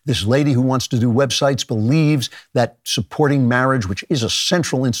are. This lady who wants to do websites believes that supporting marriage, which is a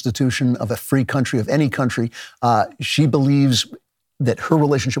central institution of a free country, of any country, she believes that her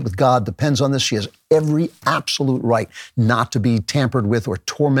relationship with God depends on this. She has every absolute right not to be tampered with or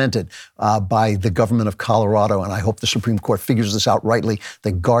tormented by the government of Colorado. And I hope the Supreme Court figures this out rightly.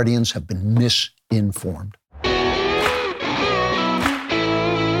 The guardians have been misinformed.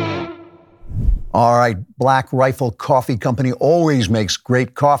 All right, Black Rifle Coffee Company always makes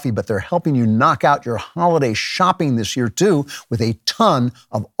great coffee, but they're helping you knock out your holiday shopping this year, too, with a ton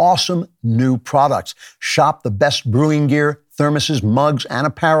of awesome new products. Shop the best brewing gear, thermoses, mugs, and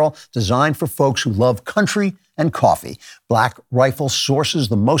apparel designed for folks who love country and coffee. Black Rifle sources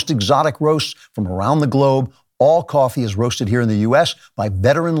the most exotic roasts from around the globe. All coffee is roasted here in the U.S. by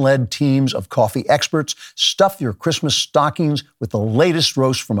veteran-led teams of coffee experts. Stuff your Christmas stockings with the latest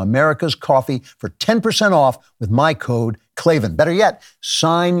roast from America's coffee for 10% off with my code Klavan. Better yet,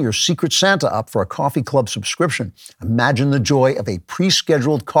 sign your Secret Santa up for a coffee club subscription. Imagine the joy of a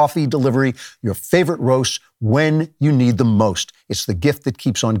pre-scheduled coffee delivery, your favorite roasts when you need them most. It's the gift that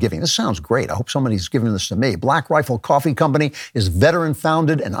keeps on giving. This sounds great. I hope somebody's giving this to me. Black Rifle Coffee Company is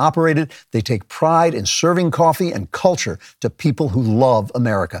veteran-founded and operated. They take pride in serving coffee and culture to people who love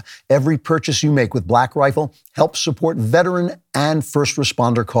America. Every purchase you make with Black Rifle helps support veteran and first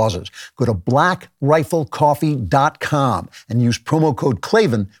responder causes. Go to blackriflecoffee.com and use promo code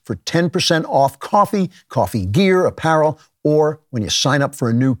Klavan for 10% off coffee, coffee gear, apparel, or when you sign up for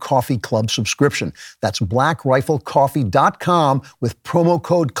a new coffee club subscription. That's blackriflecoffee.com with promo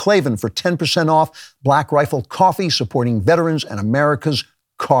code Klavan for 10% off. Black Rifle Coffee, supporting veterans and America's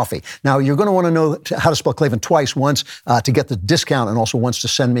coffee. Now, you're going to want to know how to spell Klavan twice, once to get the discount and also once to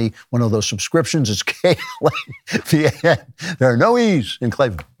send me one of those subscriptions. It's Klavan. There are no E's in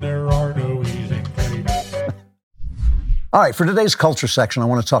Klavan. There are no E's in Klavan. All right, for today's culture section, I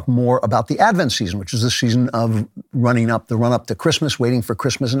want to talk more about the Advent season, which is the season of the run up to Christmas, waiting for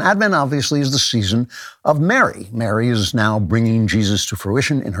Christmas. And Advent, obviously, is the season of Mary. Mary is now bringing Jesus to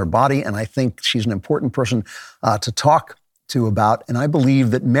fruition in her body, and I think she's an important person to talk to about. And I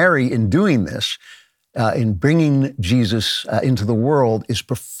believe that Mary, in doing this, in bringing Jesus into the world, is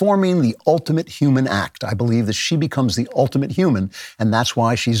performing the ultimate human act. I believe that she becomes the ultimate human, and that's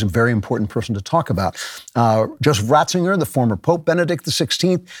why she's a very important person to talk about. Joseph Ratzinger, the former Pope Benedict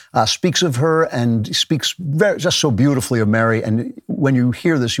XVI, speaks of her and speaks just so beautifully of Mary. And when you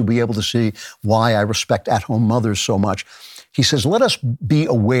hear this, you'll be able to see why I respect at-home mothers so much. He says, let us be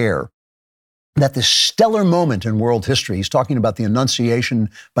aware that this stellar moment in world history, he's talking about the Annunciation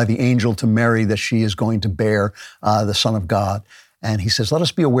by the angel to Mary that she is going to bear the Son of God. And he says, let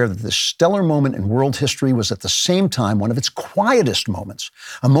us be aware that this stellar moment in world history was at the same time one of its quietest moments,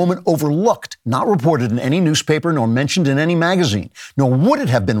 a moment overlooked, not reported in any newspaper nor mentioned in any magazine, nor would it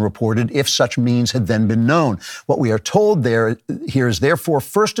have been reported if such means had then been known. What we are told here is therefore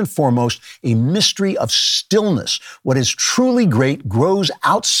first and foremost a mystery of stillness. What is truly great grows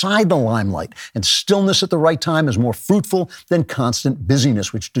outside the limelight, and stillness at the right time is more fruitful than constant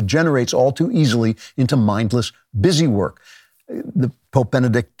busyness, which degenerates all too easily into mindless busy work. The Pope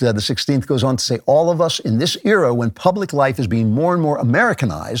Benedict XVI goes on to say, all of us in this era when public life is being more and more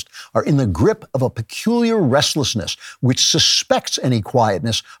Americanized are in the grip of a peculiar restlessness which suspects any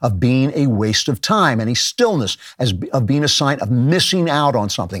quietness of being a waste of time, any stillness of being a sign of missing out on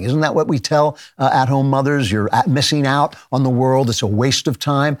something. Isn't that what we tell at-home mothers? You're missing out on the world. It's a waste of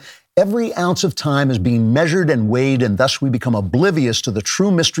time. Every ounce of time is being measured and weighed, and thus we become oblivious to the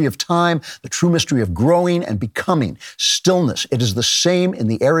true mystery of time, the true mystery of growing and becoming. Stillness. It is the same in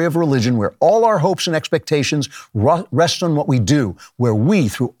the area of religion, where all our hopes and expectations rest on what we do, where we,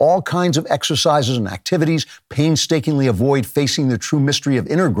 through all kinds of exercises and activities, painstakingly avoid facing the true mystery of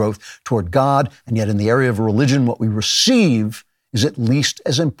inner growth toward God. And yet in the area of religion, what we receive is at least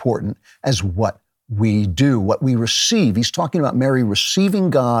as important as what we do, what we receive. He's talking about Mary receiving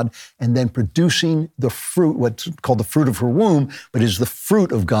God and then producing the fruit, what's called the fruit of her womb, but is the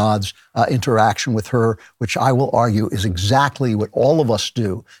fruit of God's interaction with her, which I will argue is exactly what all of us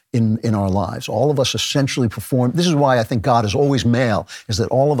do in our lives. All of us essentially perform, this is why I think God is always male, is that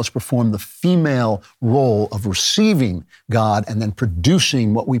all of us perform the female role of receiving God and then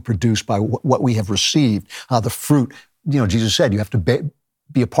producing what we produce by what we have received, the fruit. You know, Jesus said, you have to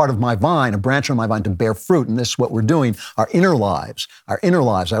be a part of my vine, a branch on my vine to bear fruit. And this is what we're doing. Our inner lives, our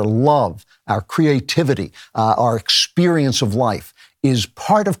love, our creativity, our experience of life is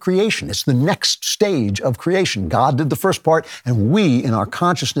part of creation. It's the next stage of creation. God did the first part, and we, in our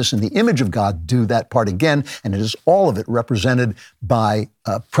consciousness and the image of God, do that part again. And it is all of it represented by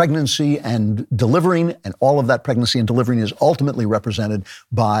pregnancy and delivering, and all of that pregnancy and delivering is ultimately represented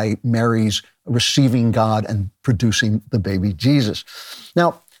by Mary's receiving God and producing the baby Jesus.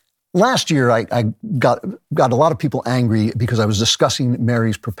 Now, last year, I got a lot of people angry because I was discussing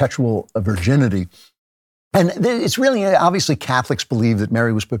Mary's perpetual virginity. And it's really, obviously, Catholics believe that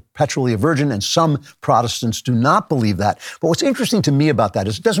Mary was perpetually a virgin, and some Protestants do not believe that. But what's interesting to me about that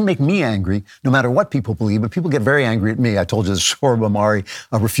is it doesn't make me angry, no matter what people believe, but people get very angry at me. I told you that Sohrab Ahmari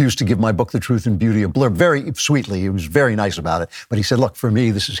refused to give my book, The Truth and Beauty of Blur, very sweetly. He was very nice about it. But he said, look, for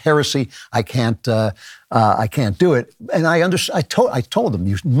me, this is heresy. I can't do it. And I told him,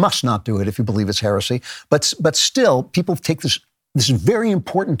 you must not do it if you believe it's heresy. But still, people take this. This is very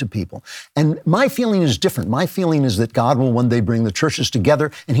important to people. And my feeling is different. My feeling is that God will one day bring the churches together,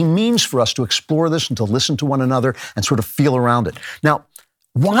 and he means for us to explore this and to listen to one another and sort of feel around it. Now,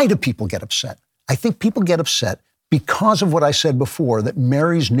 why do people get upset? I think people get upset because of what I said before, that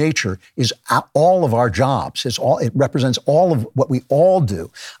Mary's nature is all of our jobs. It represents all of what we all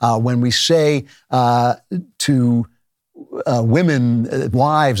do. When we say to women,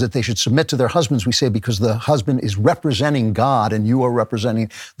 wives, that they should submit to their husbands, we say because the husband is representing God and you are representing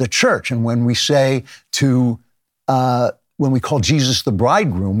the church. And when we say when we call Jesus the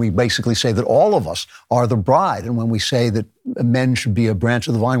bridegroom, we basically say that all of us are the bride. And when we say that men should be a branch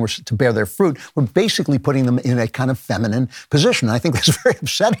of the vine to bear their fruit, we're basically putting them in a kind of feminine position. And I think that's very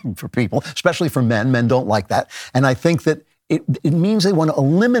upsetting for people, especially for men. Men don't like that. And I think that it means they want to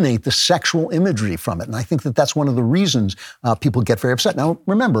eliminate the sexual imagery from it. And I think that that's one of the reasons people get very upset. Now,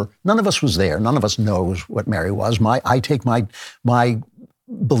 remember, none of us was there. None of us knows what Mary was. I take my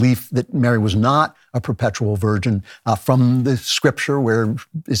belief that Mary was not a perpetual virgin from the scripture where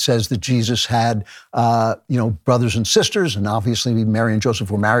it says that Jesus had, brothers and sisters. And obviously Mary and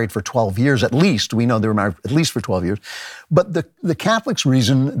Joseph were married for 12 years at least. We know they were married at least for 12 years. But the Catholics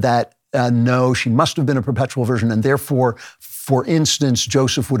reason that no, she must have been a perpetual virgin, and therefore, for instance,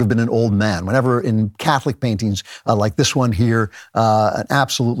 Joseph would have been an old man. Whenever in Catholic paintings, like this one here, an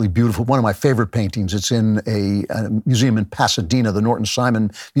absolutely beautiful, one of my favorite paintings. It's in a museum in Pasadena, the Norton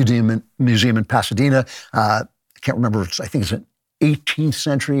Simon Museum in Pasadena. I can't remember, I think it's an 18th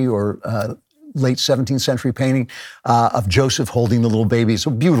century or late 17th century painting of Joseph holding the little baby. It's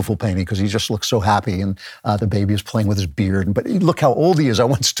a beautiful painting because he just looks so happy, and the baby is playing with his beard. But look how old he is. I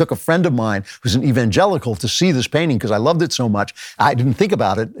once took a friend of mine who's an evangelical to see this painting because I loved it so much. I didn't think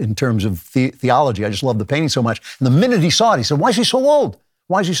about it in terms of theology. I just loved the painting so much. And the minute he saw it, he said, "Why is he so old?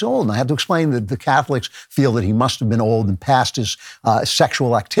 Why is he so old?" And I had to explain that the Catholics feel that he must have been old and past his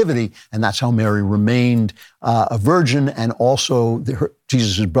sexual activity, and that's how Mary remained a virgin. And also,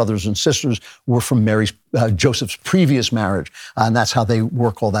 Jesus' brothers and sisters were from Joseph's previous marriage, and that's how they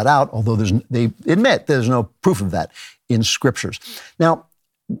work all that out. Although they admit there's no proof of that in scriptures. Now,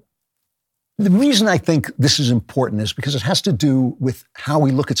 the reason I think this is important is because it has to do with how we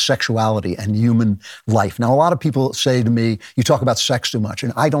look at sexuality and human life. Now, a lot of people say to me, you talk about sex too much,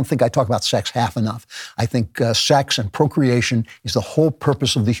 and I don't think I talk about sex half enough. I think sex and procreation is the whole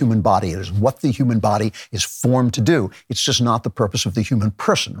purpose of the human body. It is what the human body is formed to do. It's just not the purpose of the human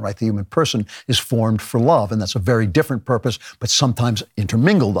person, right? The human person is formed for love, and that's a very different purpose, but sometimes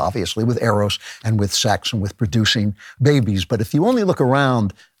intermingled, obviously, with eros and with sex and with producing babies. But if you only look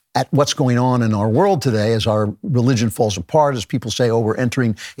around at what's going on in our world today as our religion falls apart, as people say, oh, we're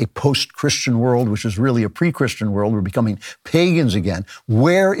entering a post-Christian world, which is really a pre-Christian world. We're becoming pagans again.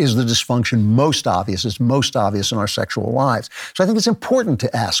 Where is the dysfunction most obvious? It's most obvious in our sexual lives. So I think it's important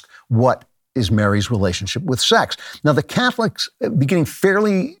to ask, what is Mary's relationship with sex? Now, the Catholics, beginning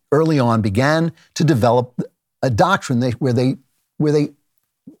fairly early on, began to develop a doctrine where they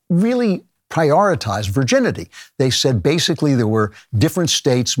really prioritize virginity. They said basically there were different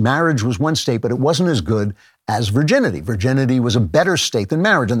states. Marriage was one state, but it wasn't as good as virginity. Virginity was a better state than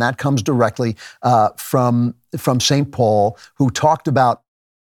marriage, and that comes directly from St. Paul, who talked about,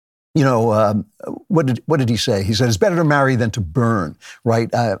 what did he say? He said it's better to marry than to burn,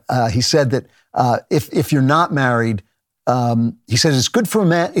 right? He said that if you're not married, he says it's good for a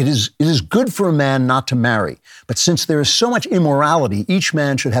man. It is good for a man not to marry. But since there is so much immorality, each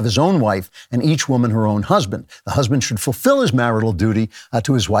man should have his own wife and each woman her own husband. The husband should fulfill his marital duty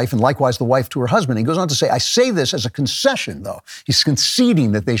to his wife, and likewise the wife to her husband. He goes on to say, I say this as a concession, though. He's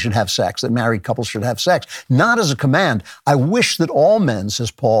conceding that they should have sex, that married couples should have sex, not as a command. I wish that all men,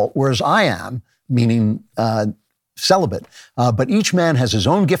 says Paul, were as I am, meaning celibate. But each man has his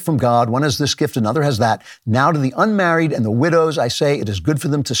own gift from God. One has this gift, another has that. Now to the unmarried and the widows, I say, it is good for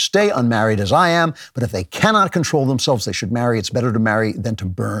them to stay unmarried as I am. But if they cannot control themselves, they should marry. It's better to marry than to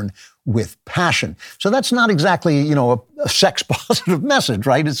burn with passion. So that's not exactly, a sex positive message,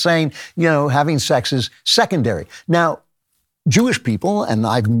 right? It's saying, having sex is secondary. Now, Jewish people, and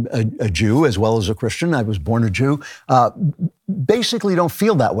I'm a Jew as well as a Christian, I was born a Jew, basically don't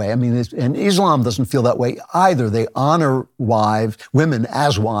feel that way. I mean, and Islam doesn't feel that way either. They honor women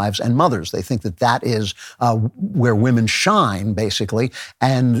as wives and mothers. They think that that is where women shine, basically,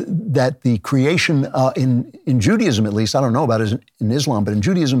 and that the creation in Judaism, at least, I don't know about it in Islam, but in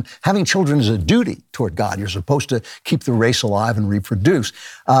Judaism, having children is a duty toward God. You're supposed to keep the race alive and reproduce.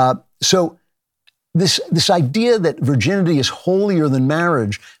 So this idea that virginity is holier than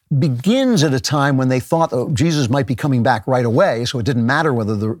marriage begins at a time when they thought, oh, Jesus might be coming back right away, so it didn't matter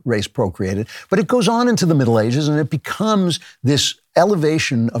whether the race procreated. But it goes on into the Middle Ages, and it becomes this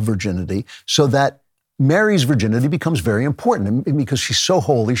elevation of virginity so that Mary's virginity becomes very important. And because she's so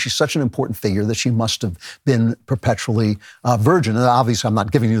holy, she's such an important figure that she must have been perpetually virgin. And obviously, I'm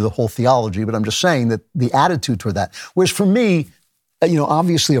not giving you the whole theology, but I'm just saying that the attitude toward that. Whereas for me,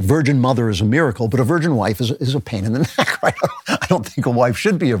 obviously a virgin mother is a miracle, but a virgin wife is a pain in the neck, right? I don't think a wife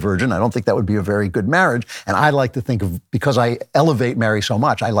should be a virgin. I don't think that would be a very good marriage. And I like to think of, because I elevate Mary so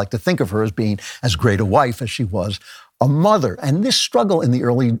much, I like to think of her as being as great a wife as she was a mother. And this struggle in the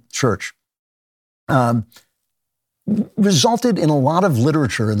early church resulted in a lot of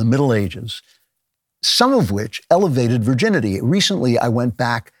literature in the Middle Ages, some of which elevated virginity. Recently, I went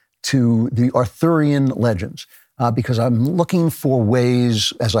back to the Arthurian legends. Because I'm looking for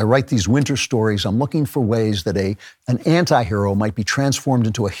ways, as I write these winter stories, I'm looking for ways that an anti-hero might be transformed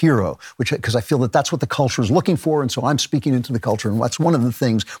into a hero, because I feel that that's what the culture is looking for, and so I'm speaking into the culture, and that's one of the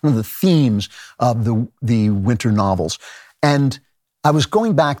themes of the winter novels. And I was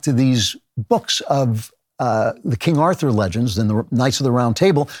going back to these books of the King Arthur legends and the Knights of the Round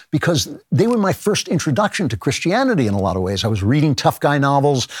Table, because they were my first introduction to Christianity in a lot of ways. I was reading tough guy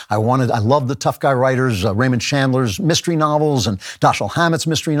novels. I loved the tough guy writers, Raymond Chandler's mystery novels and Dashiell Hammett's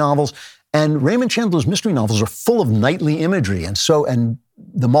mystery novels. And Raymond Chandler's mystery novels are full of knightly imagery. And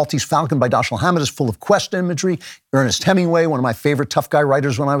The Maltese Falcon by Dashiell Hammett is full of quest imagery. Ernest Hemingway, one of my favorite tough guy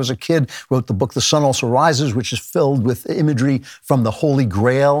writers when I was a kid, wrote the book The Sun Also Rises, which is filled with imagery from the Holy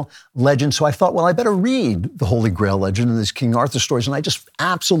Grail legend. So I thought, well, I better read the Holy Grail legend and these King Arthur stories. And I just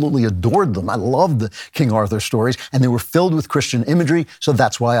absolutely adored them. I loved the King Arthur stories, and they were filled with Christian imagery. So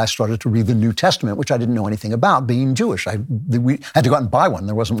that's why I started to read the New Testament, which I didn't know anything about, being Jewish. We had to go out and buy one.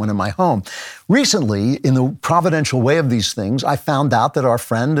 There wasn't one in my home. Recently, in the providential way of these things, I found out that our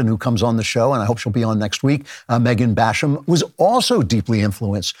friend, and who comes on the show, and I hope she'll be on next week, Megan Basham, was also deeply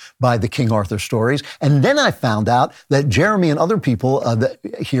influenced by the King Arthur stories. And then I found out that Jeremy and other people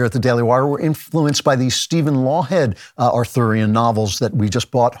here at the Daily Wire were influenced by these Stephen Lawhead Arthurian novels that we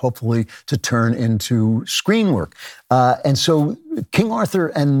just bought, hopefully, to turn into screen work. And so King Arthur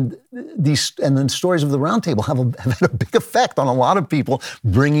and the stories of the Round Table have had a big effect on a lot of people,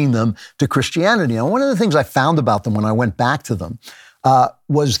 bringing them to Christianity. And one of the things I found about them when I went back to them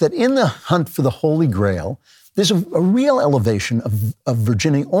was that in the hunt for the Holy Grail, there's a real elevation of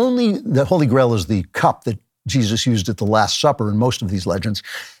virginity. Only the Holy Grail is the cup that Jesus used at the Last Supper in most of these legends.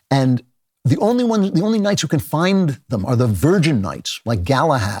 And the only knights who can find them are the virgin knights, like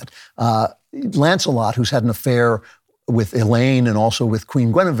Galahad. Lancelot, who's had an affair with Elaine and also with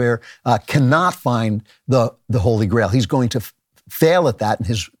Queen Guinevere, cannot find the Holy Grail. He's going to fail at that, and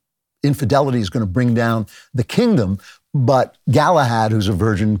his infidelity is going to bring down the kingdom. But Galahad, who's a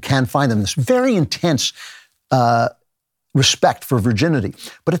virgin, can find them. This very intense respect for virginity.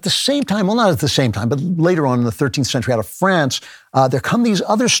 But at the same time, well, not at the same time, but later on in the 13th century out of France, there come these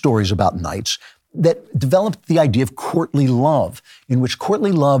other stories about knights that developed the idea of courtly love, in which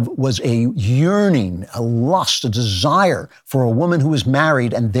courtly love was a yearning, a lust, a desire for a woman who was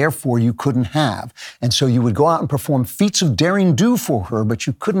married and therefore you couldn't have. And so you would go out and perform feats of daring do for her, but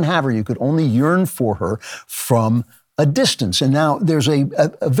you couldn't have her. You could only yearn for her from a distance. And now there's a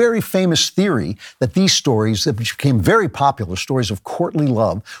very famous theory that these stories that became very popular, stories of courtly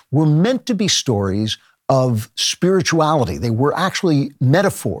love, were meant to be stories of spirituality. They were actually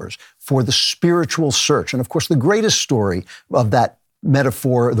metaphors for the spiritual search. And of course, the greatest story of that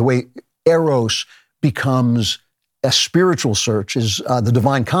metaphor, the way Eros becomes a spiritual search, is the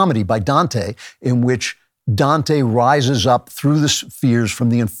Divine Comedy by Dante, in which Dante rises up through the spheres from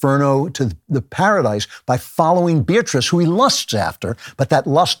the inferno to the paradise by following Beatrice, who he lusts after, but that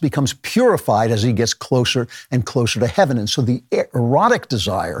lust becomes purified as he gets closer and closer to heaven. And so the erotic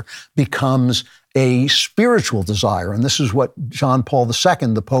desire becomes a spiritual desire. And this is what John Paul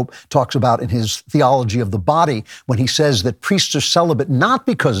II, the Pope, talks about in his Theology of the Body, when he says that priests are celibate not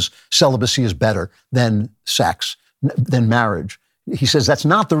because celibacy is better than sex, than marriage. He says that's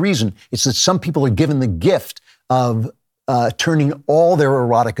not the reason. It's that some people are given the gift of turning all their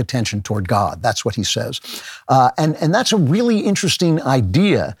erotic attention toward God. That's what he says. And that's a really interesting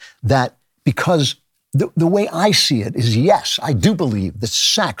idea, that because the way I see it is, yes, I do believe that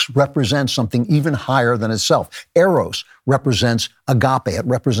sex represents something even higher than itself. Eros represents agape. It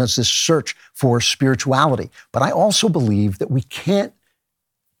represents this search for spirituality. But I also believe that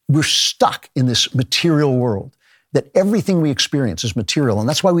we're stuck in this material world, that everything we experience is material. And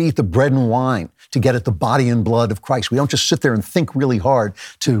that's why we eat the bread and wine, to get at the body and blood of Christ. We don't just sit there and think really hard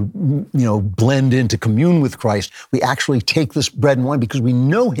to, blend in, to commune with Christ. We actually take this bread and wine because we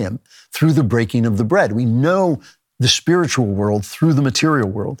know him through the breaking of the bread. We know the spiritual world through the material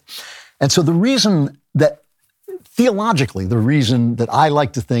world. And so the reason that, theologically, the reason that I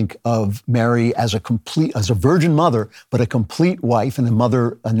like to think of Mary as a virgin mother, but a complete wife and a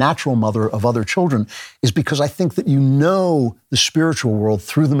natural mother of other children, is because I think that you know the spiritual world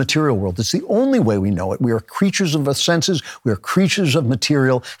through the material world. It's the only way we know it. We are creatures of the senses. We are creatures of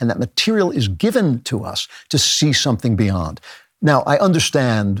material, and that material is given to us to see something beyond. Now, I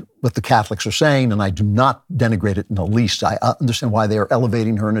understand what the Catholics are saying, and I do not denigrate it in the least. I understand why they are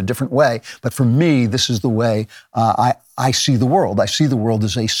elevating her in a different way. But for me, this is the way I see the world. I see the world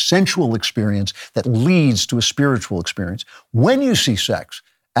as a sensual experience that leads to a spiritual experience. When you see sex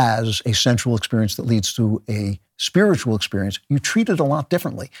as a sensual experience that leads to a spiritual experience, you treat it a lot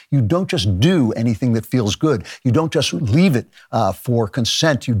differently. You don't just do anything that feels good. You don't just leave it for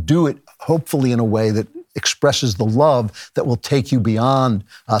consent. You do it, hopefully, in a way that expresses the love that will take you beyond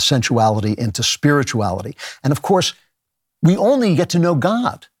sensuality into spirituality. And of course, we only get to know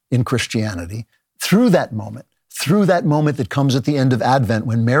God in Christianity through that moment that comes at the end of Advent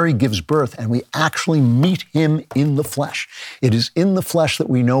when Mary gives birth and we actually meet him in the flesh. It is in the flesh that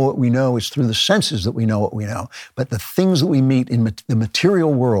we know what we know. It's through the senses that we know what we know. But the things that we meet in the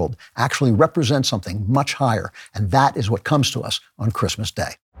material world actually represent something much higher. And that is what comes to us on Christmas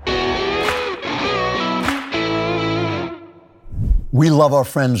Day. We love our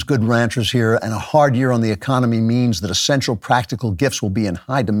friends Good Ranchers here, and a hard year on the economy means that essential practical gifts will be in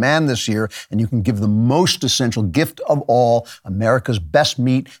high demand this year, and you can give the most essential gift of all, America's best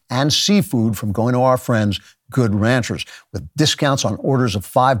meat and seafood, from going to our friends Good Ranchers. With discounts on orders of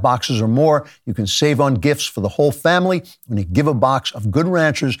 5 boxes or more, you can save on gifts for the whole family. When you give a box of Good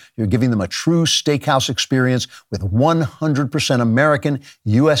Ranchers, you're giving them a true steakhouse experience with 100% American,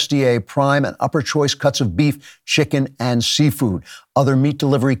 USDA prime and upper choice cuts of beef, chicken, and seafood. Other meat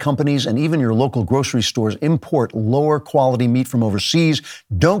delivery companies and even your local grocery stores import lower quality meat from overseas.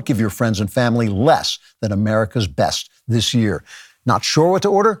 Don't give your friends and family less than America's best this year. Not sure what to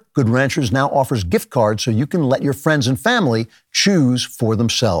order? Good Ranchers now offers gift cards so you can let your friends and family choose for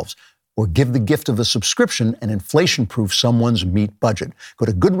themselves. Or give the gift of a subscription and inflation-proof someone's meat budget. Go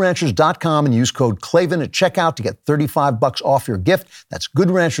to GoodRanchers.com and use code Klavan at checkout to get $35 off your gift. That's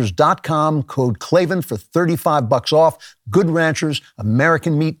GoodRanchers.com, code Klavan for $35 off. Good Ranchers,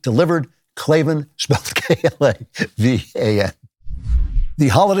 American meat delivered. Klavan, spelled K-L-A-V-A-N. The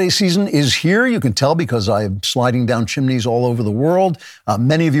holiday season is here. You can tell because I'm sliding down chimneys all over the world.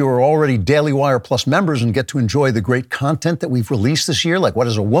 Many of you are already Daily Wire Plus members and get to enjoy the great content that we've released this year, like What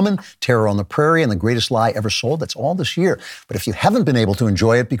is a Woman?, Terror on the Prairie, and The Greatest Lie Ever Sold. That's all this year. But if you haven't been able to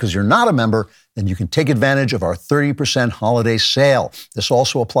enjoy it because you're not a member, then you can take advantage of our 30% holiday sale. This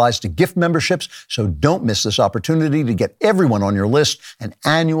also applies to gift memberships, so don't miss this opportunity to get everyone on your list an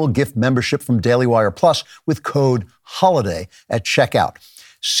annual gift membership from Daily Wire Plus with code HOLIDAY at checkout.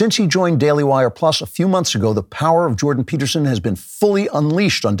 Since he joined Daily Wire Plus a few months ago, the power of Jordan Peterson has been fully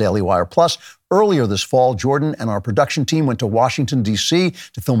unleashed on Daily Wire Plus. Earlier this fall, Jordan and our production team went to Washington, D.C.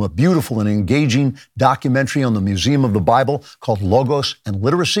 to film a beautiful and engaging documentary on the Museum of the Bible called Logos and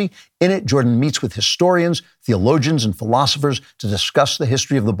Literacy. In it, Jordan meets with historians, theologians, and philosophers to discuss the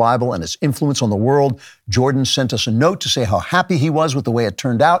history of the Bible and its influence on the world. Jordan sent us a note to say how happy he was with the way it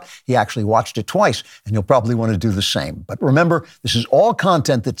turned out. He actually watched it twice, and you'll probably want to do the same. But remember, this is all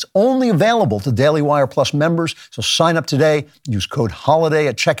content that's only available to Daily Wire Plus members, so sign up today. Use code HOLIDAY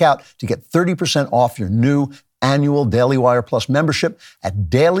at checkout to get 30% off your new annual Daily Wire Plus membership at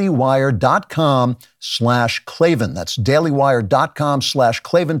dailywire.com/Klavan. That's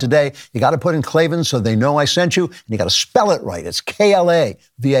dailywire.com/Klavan today. You got to put in Klavan so they know I sent you, and you got to spell it right. It's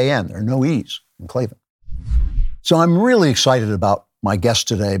K-L-A-V-A-N. There are no E's in Klavan. So I'm really excited about my guest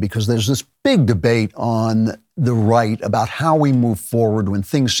today because there's this big debate on the right about how we move forward when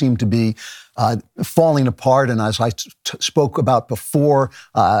things seem to be falling apart. And as I spoke about before,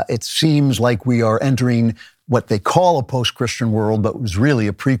 it seems like we are entering what they call a post-Christian world, but was really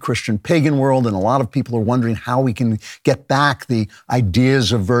a pre-Christian pagan world. And a lot of people are wondering how we can get back the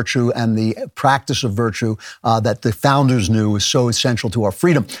ideas of virtue and the practice of virtue that the founders knew was so essential to our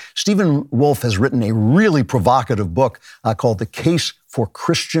freedom. Stephen Wolfe has written a really provocative book called The Case for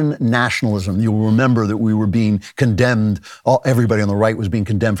Christian Nationalism. You'll remember that we were being condemned, everybody on the right was being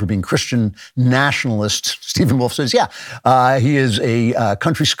condemned for being Christian nationalists. Stephen Wolfe says, he is a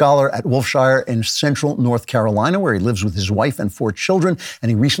country scholar at Wolfshire in central North Carolina, where he lives with his wife and 4 children, and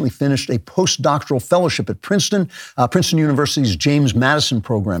he recently finished a postdoctoral fellowship at Princeton University's James Madison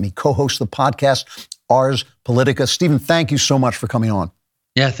program. He co-hosts the podcast Ars Politica. Stephen, thank you so much for coming on.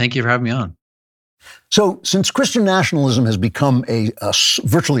 Yeah, thank you for having me on. So since Christian nationalism has become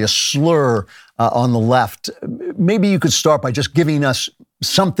virtually a slur on the left, maybe you could start by just giving us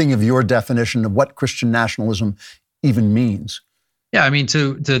something of your definition of what Christian nationalism even means. Yeah, I mean,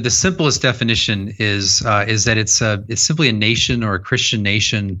 the simplest definition is that it's simply a nation or a Christian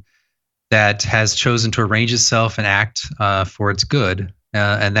nation that has chosen to arrange itself and act for its good,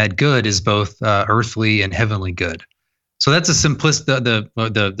 and that good is both earthly and heavenly good. So that's the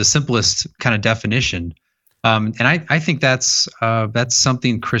simplest kind of definition, and I think that's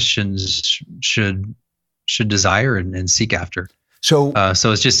something Christians should desire and seek after. So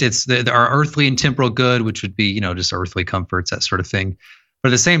it's our earthly and temporal good, which would be just earthly comforts, that sort of thing. But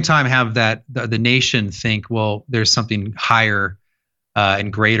at the same time, have that the nation think, well, there's something higher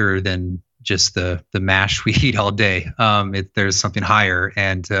and greater than just the mash we eat all day. There's something higher,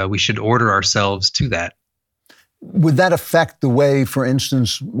 and we should order ourselves to that. Would that affect the way, for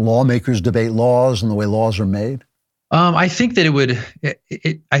instance, lawmakers debate laws and the way laws are made? I think that it would.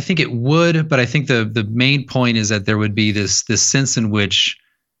 I think it would, but I think the main point is that there would be this sense in which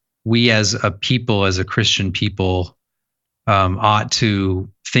we, as a people, as a Christian people, ought to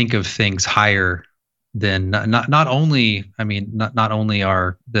think of things higher than not only. I mean, not only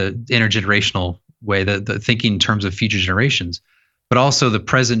are the intergenerational way, the thinking in terms of future generations, but also the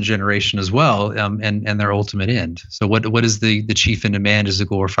present generation as well, and their ultimate end. So what is the chief end of man is to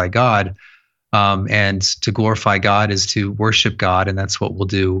glorify God, and to glorify God is to worship God, and that's what we'll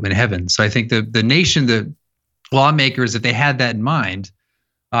do in heaven. So I think the nation, the lawmakers, if they had that in mind,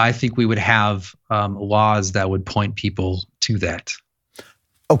 I think we would have laws that would point people to that.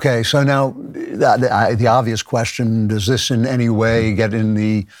 Okay, so now the obvious question, does this in any way get in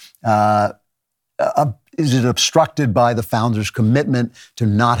the is it obstructed by the founders' commitment to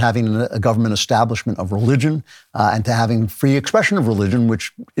not having a government establishment of religion and to having free expression of religion,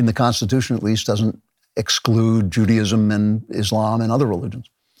 which in the Constitution at least doesn't exclude Judaism and Islam and other religions?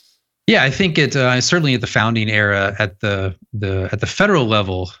 Yeah, I think it certainly at the founding era, at the federal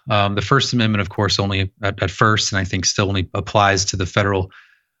level, the First Amendment, of course, only at first, and I think still only applies to the federal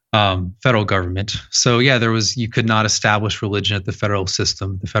government. So yeah, you could not establish religion at the federal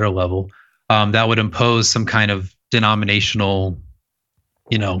system, the federal level. That would impose some kind of denominational,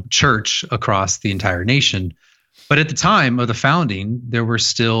 church across the entire nation. But at the time of the founding, there were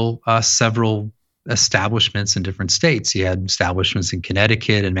still several establishments in different states. You had establishments in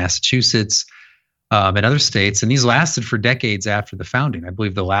Connecticut and Massachusetts and other states, and these lasted for decades after the founding. I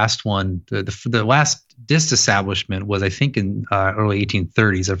believe the last one, the last disestablishment was, I think, in early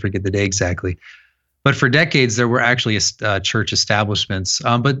 1830s. I forget the day exactly. But for decades, there were actually church establishments.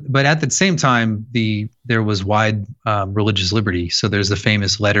 But at the same time, there was wide religious liberty. So there's the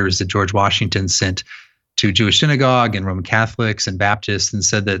famous letters that George Washington sent to Jewish synagogue and Roman Catholics and Baptists, and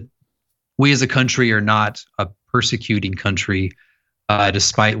said that we as a country are not a persecuting country,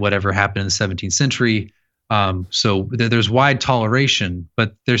 despite whatever happened in the 17th century. So there's wide toleration,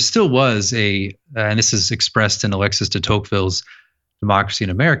 but there still was and this is expressed in Alexis de Tocqueville's Democracy in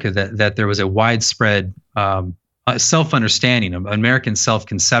America, that there was a widespread self-understanding of American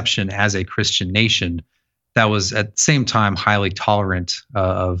self-conception as a Christian nation that was at the same time highly tolerant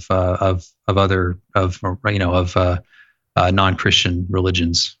of non-Christian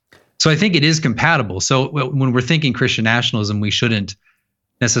religions. So I think it is compatible. So when we're thinking Christian nationalism, we shouldn't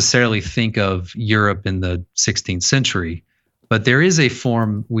necessarily think of Europe in the 16th century, but there is a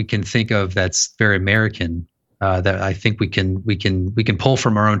form we can think of that's very American. That I think we can pull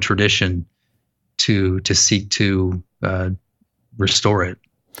from our own tradition to seek to restore it.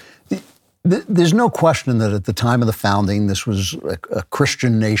 There's no question that at the time of the founding, this was a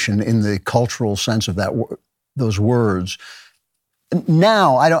Christian nation in the cultural sense of those words.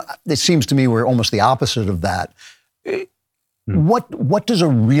 Now, it seems to me we're almost the opposite of that. What does a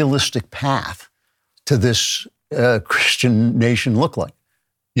realistic path to this Christian nation look like?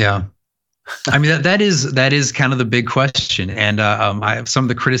 Yeah. I mean, that is kind of the big question. And some of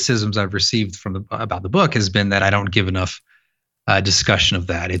the criticisms I've received about the book has been that I don't give enough discussion of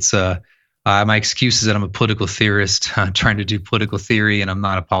that. It's my excuse is that I'm a political theorist trying to do political theory, and I'm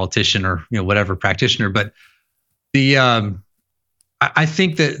not a politician or whatever practitioner. But I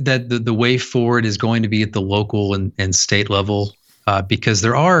think that the way forward is going to be at the local and state level, because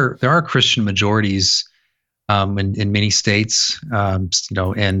there are Christian majorities in many states,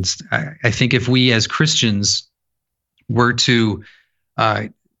 and I think if we as Christians were to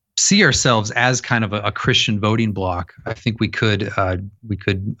see ourselves as kind of a Christian voting bloc, I think we could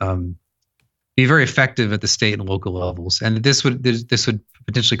be very effective at the state and local levels, and this would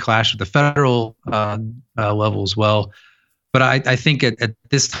potentially clash with the federal level as well. But I think at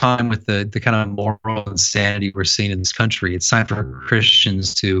this time, with the kind of moral insanity we're seeing in this country, it's time for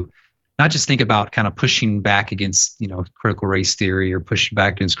Christians to not just think about kind of pushing back against critical race theory or pushing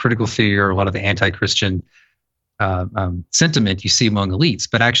back against critical theory or a lot of the anti-Christian sentiment you see among elites,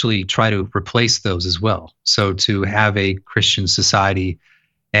 but actually try to replace those as well. So to have a Christian society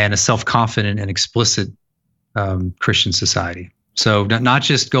and a self-confident and explicit Christian society. So not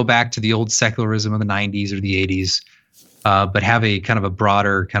just go back to the old secularism of the 90s or the 80s, but have a kind of a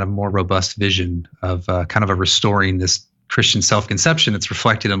broader, kind of more robust vision of kind of a restoring this Christian self-conception that's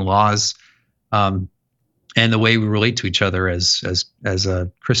reflected in laws and the way we relate to each other as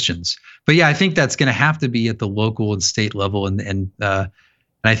Christians. But yeah, I think that's going to have to be at the local and state level, and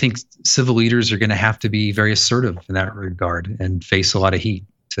I think civil leaders are going to have to be very assertive in that regard and face a lot of heat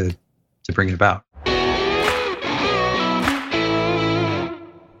to bring it about.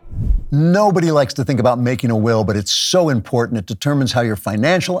 Nobody likes to think about making a will, but it's so important. It determines how your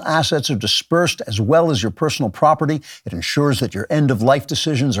financial assets are dispersed as well as your personal property. It ensures that your end-of-life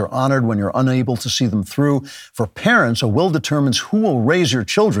decisions are honored when you're unable to see them through. For parents, a will determines who will raise your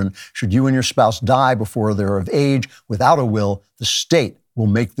children should you and your spouse die before they're of age. Without a will, the state will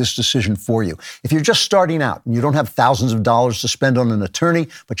make this decision for you. If you're just starting out and you don't have thousands of dollars to spend on an attorney,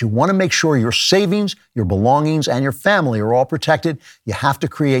 but you want to make sure your savings, your belongings, and your family are all protected, you have to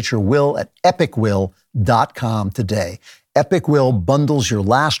create your will at epicwill.com today. Epic Will bundles your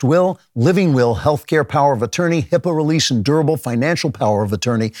last will, living will, healthcare power of attorney, HIPAA release, and durable financial power of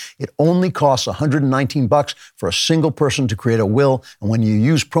attorney. It only costs $119 for a single person to create a will. And when you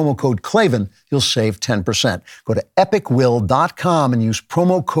use promo code Klavan, you'll save 10%. Go to epicwill.com and use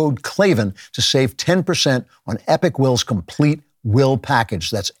promo code Klavan to save 10% on Epic Will's complete will package.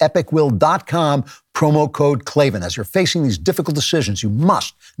 That's epicwill.com, promo code Klavan. As you're facing these difficult decisions, you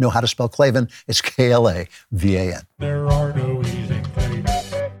must know how to spell Klavan. It's Klavan. There are no easy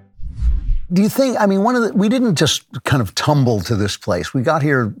things. Do you think, we didn't just kind of tumble to this place. We got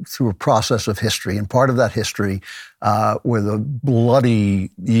here through a process of history, and part of that history were the bloody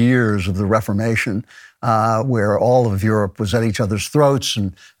years of the Reformation, where all of Europe was at each other's throats,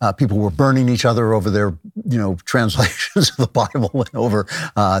 and people were burning each other over their, translations of the Bible and over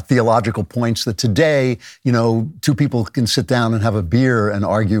theological points that today, two people can sit down and have a beer and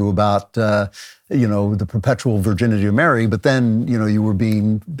argue about, the perpetual virginity of Mary, but then, you were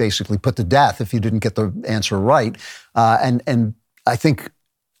being basically put to death if you didn't get the answer right. And I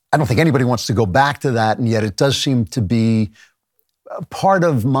don't think anybody wants to go back to that, and yet it does seem to be part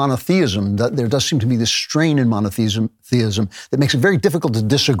of monotheism. That there does seem to be this strain in monotheism that makes it very difficult to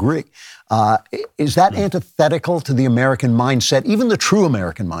disagree. Is that antithetical to the American mindset, even the true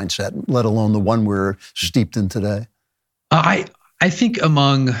American mindset, let alone the one we're steeped in today? I think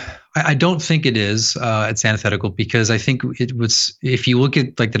I don't think it is. It's antithetical because I think it was, if you look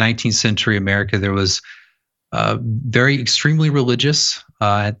at like the 19th century America, there was very extremely religious,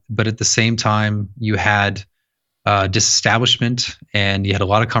 but at the same time you had disestablishment, and you had a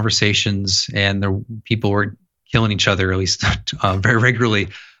lot of conversations, and people were killing each other, at least very regularly,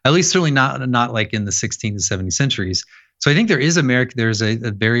 at least certainly not like in the 16th and 17th centuries. So I think there's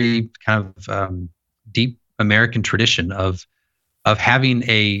a very kind of deep American tradition of having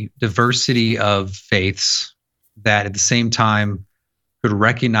a diversity of faiths that at the same time could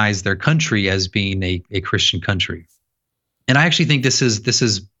recognize their country as being a Christian country. And I actually think this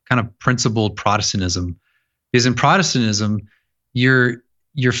is kind of principled Protestantism. Because in Protestantism, your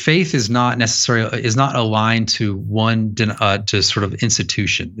faith is not aligned to one to sort of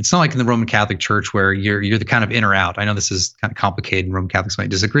institution. It's not like in the Roman Catholic Church where you're the kind of in or out. I know this is kind of complicated, and Roman Catholics might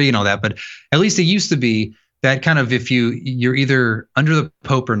disagree and all that, but at least it used to be that kind of if you're either under the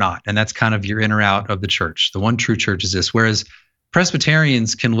Pope or not, and that's kind of your in or out of the church. The one true church is this. Whereas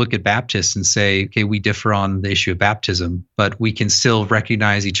Presbyterians can look at Baptists and say, okay, we differ on the issue of baptism, but we can still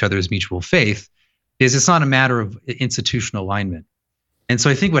recognize each other's mutual faith, because it's not a matter of institutional alignment. And so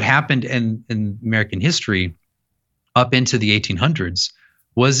I think what happened in American history up into the 1800s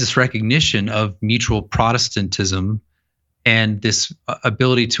was this recognition of mutual Protestantism and this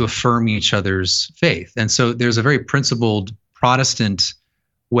ability to affirm each other's faith. And so there's a very principled Protestant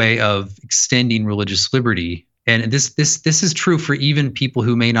way of extending religious liberty. And this is true for even people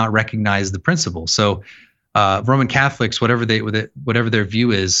who may not recognize the principle. So Roman Catholics, whatever their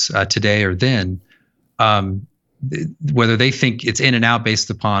view is today or then, whether they think it's in and out based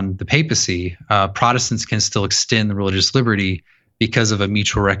upon the papacy, Protestants can still extend the religious liberty because of a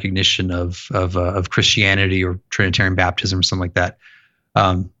mutual recognition of Christianity or Trinitarian baptism or something like that.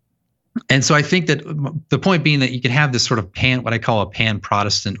 And so I think that the point being that you can have this sort of what I call a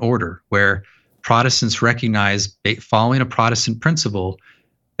pan-Protestant order, where Protestants recognize, following a Protestant principle,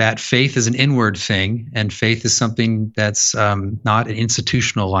 that faith is an inward thing, and faith is something that's not an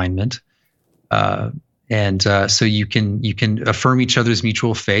institutional alignment. So you can affirm each other's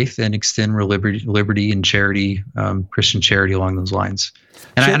mutual faith and extend liberty and charity, Christian charity along those lines.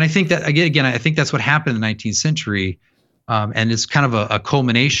 And I think that again, I think that's what happened in the 19th century, and it's kind of a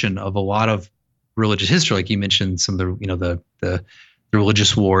culmination of a lot of religious history, like you mentioned, some of the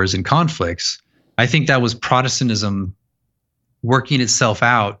religious wars and conflicts. I think that was Protestantism working itself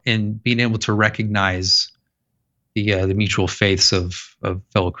out and being able to recognize the mutual faiths of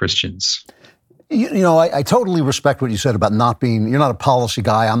fellow Christians. I totally respect what you said about you're not a policy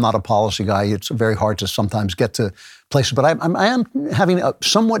guy. I'm not a policy guy. It's very hard to sometimes get to places, but I am having a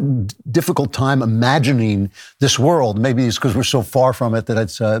somewhat difficult time imagining this world. Maybe it's because we're so far from it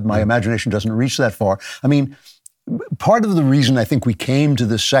that my imagination doesn't reach that far. I mean, part of the reason I think we came to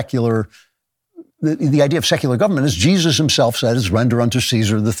this the idea of secular government is Jesus himself said is render unto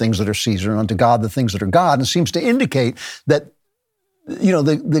Caesar the things that are Caesar and unto God the things that are God. And it seems to indicate that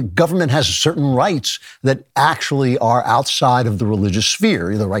the government has certain rights that actually are outside of the religious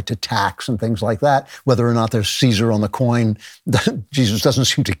sphere, the right to tax and things like that. Whether or not there's Caesar on the coin, Jesus doesn't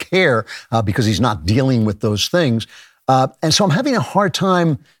seem to care because he's not dealing with those things. And so I'm having a hard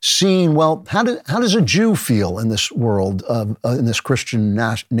time seeing, well, how does a Jew feel in this world, in this Christian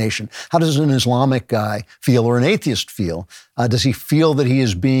nation? How does an Islamic guy feel or an atheist feel? Does he feel that he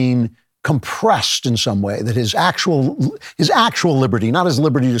is being compressed in some way, that his actual liberty, not his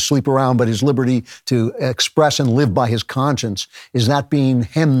liberty to sleep around, but his liberty to express and live by his conscience, is that being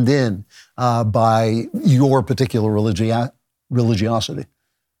hemmed in by your particular religiosity?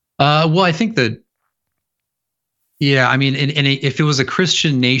 Well, I think that, yeah, I mean, if it was a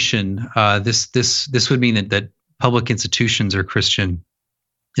Christian nation, this would mean that public institutions are Christian.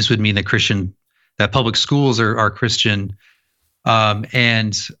 This would mean that public schools are Christian.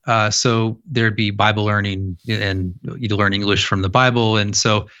 So there'd be Bible learning, and you'd learn English from the Bible. And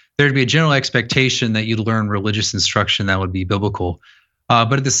so there'd be a general expectation that you'd learn religious instruction that would be biblical.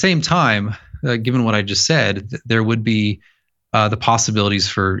 But at the same time, given what I just said, there would be the possibilities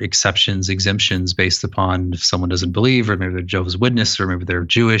for exceptions, exemptions based upon if someone doesn't believe, or maybe they're Jehovah's Witness, or maybe they're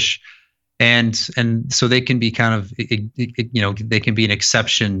Jewish. And so they can be kind of, they can be an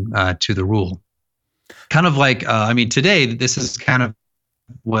exception to the rule. Kind of like, today, this is kind of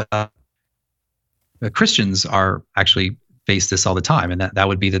what Christians are actually face this all the time. And that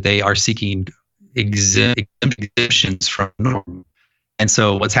would be that they are seeking exemptions from norm. And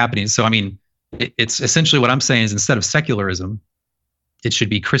so what's happening, it's essentially what I'm saying is instead of secularism, it should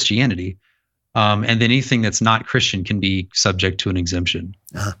be Christianity. And then anything that's not Christian can be subject to an exemption.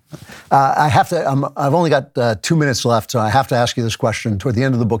 I've only got 2 minutes left, so I have to ask you this question. Toward the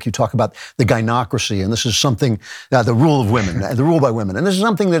end of the book, you talk about the gynocracy, and this is something, the rule of women, the rule by women. And this is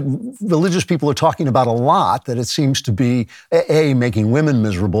something that religious people are talking about a lot, that it seems to be, A, making women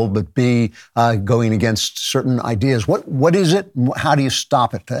miserable, but B, going against certain ideas. What is it? How do you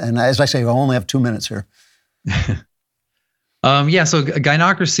stop it? And as I say, I only have 2 minutes here. So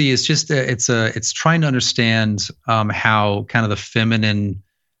gynocracy is just it's trying to understand how kind of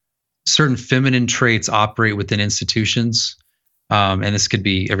certain feminine traits operate within institutions, and this could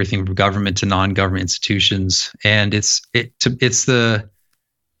be everything from government to non-government institutions. And I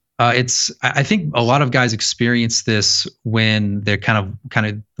think a lot of guys experience this when they're kind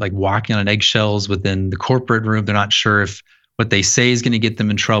of like walking on eggshells within the corporate room. They're not sure if what they say is going to get them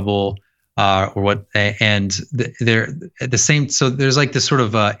in trouble. Or what, and they're at the same. So there's like this sort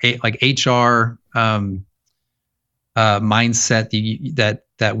of like HR mindset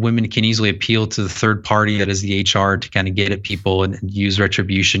that women can easily appeal to the third party that is the HR to kind of get at people and use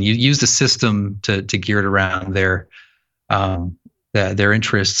retribution. You use the system to gear it around their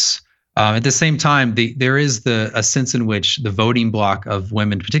interests. At the same time, there is a sense in which the voting bloc of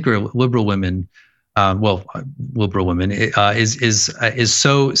women, particularly liberal women, liberal women, is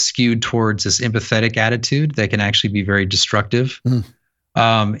so skewed towards this empathetic attitude that can actually be very destructive.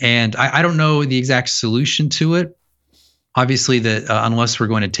 And I don't know the exact solution to it. Obviously, that unless we're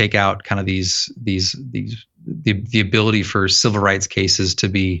going to take out kind of the ability for civil rights cases to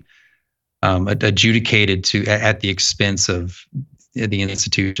be adjudicated at the expense of the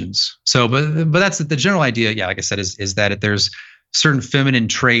institutions. So, but that's the general idea. Yeah, like I said, is that if there's certain feminine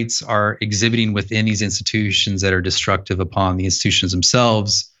traits are exhibiting within these institutions that are destructive upon the institutions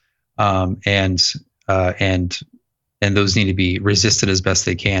themselves, and those need to be resisted as best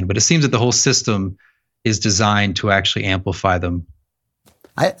they can. But it seems that the whole system is designed to actually amplify them.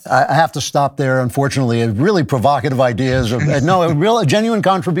 I have to stop there. Unfortunately, really provocative ideas. A genuine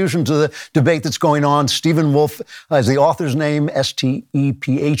contribution to the debate that's going on. Stephen Wolfe is the author's name, Stephen.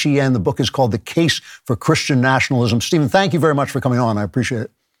 The book is called The Case for Christian Nationalism. Stephen, thank you very much for coming on. I appreciate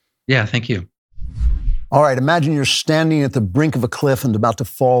it. Yeah, thank you. All right, imagine you're standing at the brink of a cliff and about to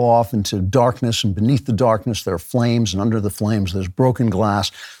fall off into darkness, and beneath the darkness there are flames, and under the flames there's broken glass.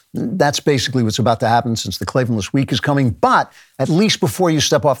 That's basically what's about to happen since the Clavenless Week is coming. But at least before you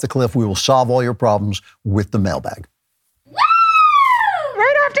step off the cliff, we will solve all your problems with the mailbag. Woo!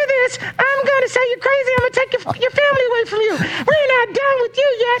 Right after this, I'm going to say you're crazy. I'm going to take your family away from you. We're not done with you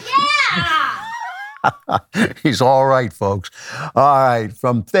yet. Yeah! He's all right, folks. All right,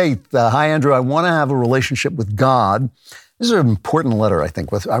 from Faith. Hi, Andrew. I want to have a relationship with God. This is an important letter, I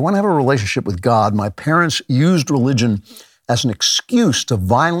think. I want to have a relationship with God. My parents used religion as an excuse to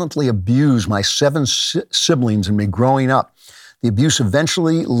violently abuse my 7 siblings and me growing up. The abuse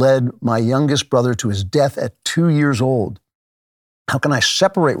eventually led my youngest brother to his death at 2 years old. How can I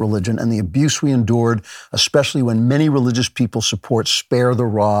separate religion and the abuse we endured, especially when many religious people support spare the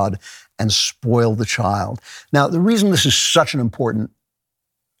rod and spoil the child? Now, the reason this is such an important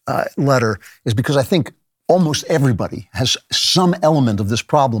letter is because I think almost everybody has some element of this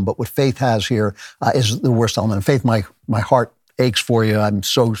problem, but what Faith has here is the worst element. Faith, my heart aches for you. I'm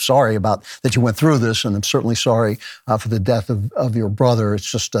so sorry about that you went through this, and I'm certainly sorry for the death of your brother. It's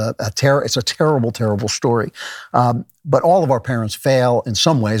just it's a terrible, terrible story. But all of our parents fail in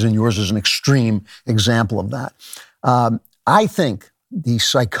some ways, and yours is an extreme example of that. I think the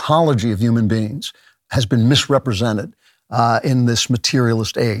psychology of human beings has been misrepresented in this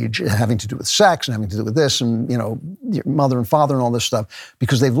materialist age, having to do with sex and having to do with this and, your mother and father and all this stuff,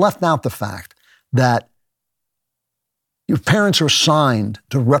 because they've left out the fact that your parents are assigned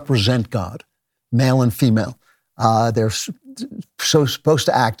to represent God, male and female. They're supposed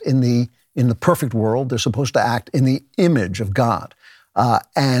to act in the perfect world. They're supposed to act in the image of God.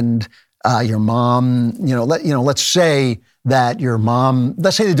 And your mom, let's say that your mom,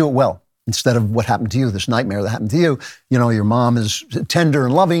 let's say they do it well. Instead of what happened to you, this nightmare that happened to you, your mom is tender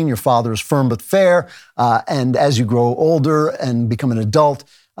and loving, your father is firm but fair, and as you grow older and become an adult,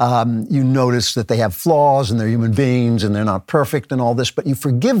 you notice that they have flaws and they're human beings and they're not perfect and all this, but you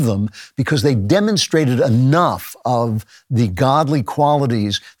forgive them because they demonstrated enough of the godly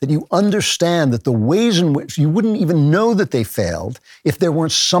qualities that you understand that the ways in which you wouldn't even know that they failed if there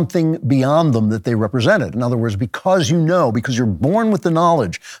weren't something beyond them that they represented. In other words, because you're born with the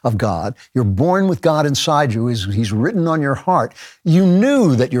knowledge of God, you're born with God inside you, He's written on your heart, you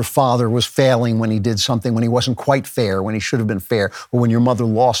knew that your father was failing when he did something, when he wasn't quite fair, when he should have been fair, or when your mother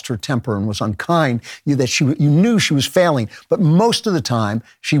lost her temper and was unkind, you knew she was failing, but most of the time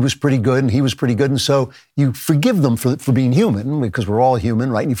she was pretty good and he was pretty good, and so you forgive them for being human, because we're all human,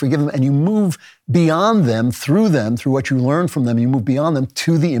 right? And you forgive them and you move beyond them, through what you learn from them, you move beyond them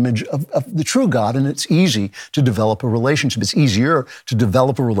to the image of the true God, and it's easy to develop a relationship. It's easier to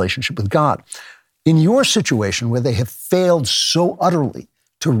develop a relationship with God. In your situation, where they have failed so utterly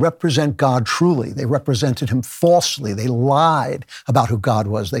to represent God truly, they represented Him falsely. They lied about who God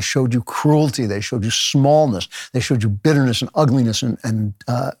was. They showed you cruelty. They showed you smallness. They showed you bitterness and ugliness and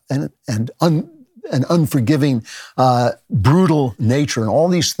unforgiving, brutal nature. And all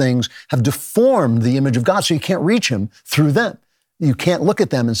these things have deformed the image of God, so you can't reach Him through them. You can't look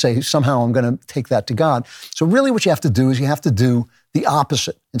at them and say, somehow I'm going to take that to God. So really what you have to do is you have to do the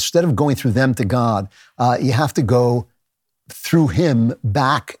opposite. Instead of going through them to God, you have to go through Him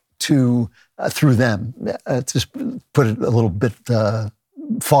back to through them. Just put it a little bit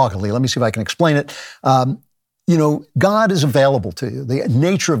foggily. Let me see if I can explain it. God is available to you. The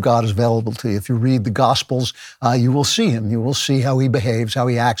nature of God is available to you. If you read the Gospels, you will see him. You will see how he behaves, how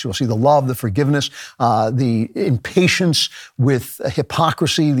he acts. You'll see the love, the forgiveness, the impatience with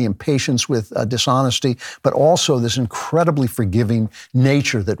hypocrisy, the impatience with dishonesty, but also this incredibly forgiving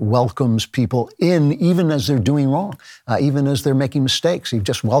nature that welcomes people in even as they're doing wrong, even as they're making mistakes. He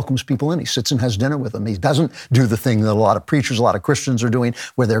just welcomes people in. He sits and has dinner with them. He doesn't do the thing that a lot of preachers, a lot of Christians are doing,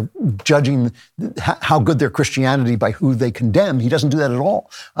 where they're judging how good their Christianity by who they condemn. He doesn't do that at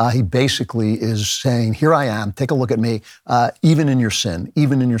all. He basically is saying, here I am, take a look at me, even in your sin,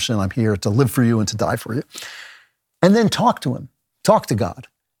 I'm here to live for you and to die for you. And then talk to him, talk to God,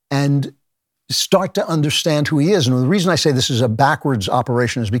 and start to understand who he is. And the reason I say this is a backwards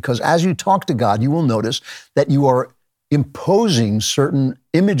operation is because as you talk to God, you will notice that you are imposing certain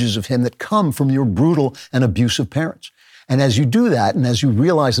images of him that come from your brutal and abusive parents. And as you do that, and as you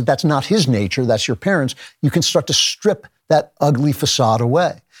realize that that's not his nature, that's your parents, you can start to strip that ugly facade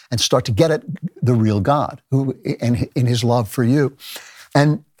away and start to get at the real God who, in his love for you.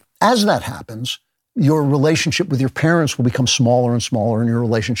 And as that happens, your relationship with your parents will become smaller and smaller, and your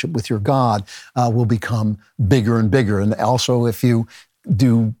relationship with your God will become bigger and bigger. And also, if you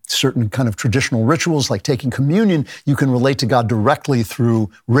do certain kind of traditional rituals like taking communion, you can relate to God directly through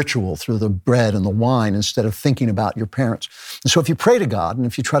ritual, through the bread and the wine, instead of thinking about your parents. And so if you pray to God, and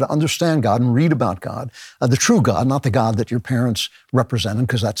if you try to understand God and read about God, the true God, not the God that your parents represented,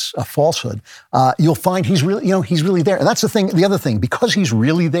 because that's a falsehood, you'll find he's really, he's really there. And that's the thing, the other thing, because he's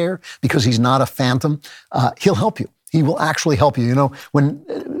really there, because he's not a phantom, he'll help you. He will actually help you. When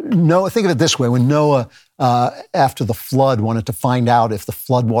Noah, think of it this way, when Noah, after the flood, wanted to find out if the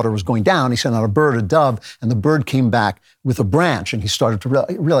flood water was going down, he sent out a bird, a dove, and the bird came back with a branch, and he started to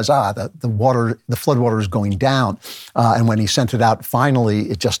realize, the flood water is going down. And when he sent it out, finally,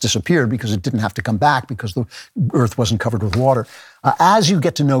 it just disappeared because it didn't have to come back because the earth wasn't covered with water. As you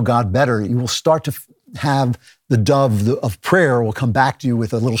get to know God better, you will start to have the dove of prayer will come back to you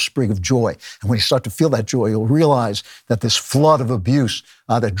with a little sprig of joy. And when you start to feel that joy, you'll realize that this flood of abuse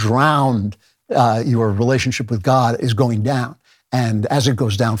that drowned your relationship with God is going down. And as it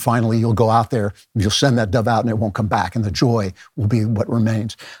goes down, finally, you'll go out there, and you'll send that dove out, and it won't come back, and the joy will be what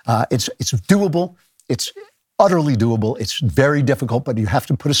remains. It's doable. It's utterly doable. It's very difficult, but you have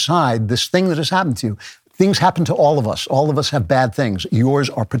to put aside this thing that has happened to you. Things happen to all of us. All of us have bad things.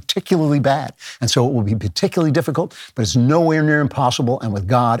 Yours are particularly bad. And so it will be particularly difficult, but it's nowhere near impossible. And with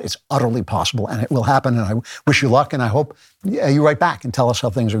God, it's utterly possible. And it will happen. And I wish you luck. And I hope you write back and tell us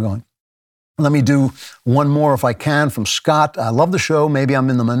how things are going. Let me do one more if I can from Scott. I love the show. Maybe I'm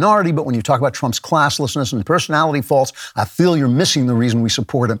in the minority, but when you talk about Trump's classlessness and personality faults, I feel you're missing the reason we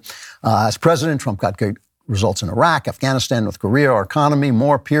support him. As president, Trump got great results in Iraq, Afghanistan, North Korea, our economy,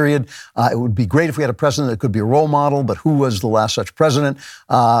 more, period. It would be great if we had a president that could be a role model, but who was the last such president?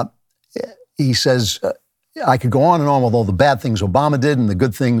 He says, I could go on and on with all the bad things Obama did and the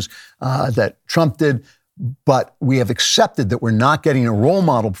good things that Trump did, but we have accepted that we're not getting a role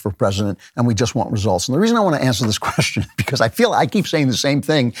model for president, and we just want results. And the reason I want to answer this question, because I feel I keep saying the same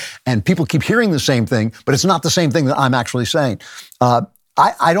thing, and people keep hearing the same thing, but it's not the same thing that I'm actually saying.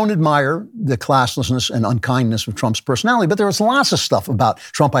 I don't admire the classlessness and unkindness of Trump's personality, but there's lots of stuff about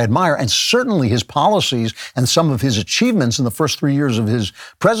Trump I admire, and certainly his policies and some of his achievements in the first 3 years of his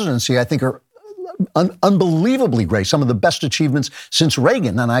presidency, I think, are unbelievably great, some of the best achievements since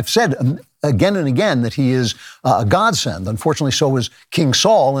Reagan. And I've said again and again that he is a godsend. Unfortunately, so was King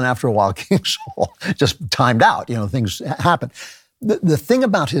Saul, and after a while, King Saul just timed out. Things happen. The thing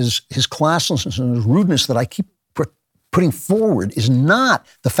about his classlessness and his rudeness that I keep putting forward is not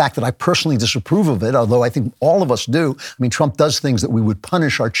the fact that I personally disapprove of it, although I think all of us do. I mean, Trump does things that we would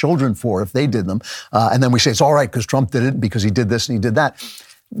punish our children for if they did them. And then we say it's all right because Trump did it, because he did this and he did that.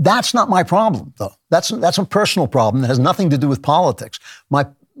 That's not my problem, though. That's a personal problem that has nothing to do with politics.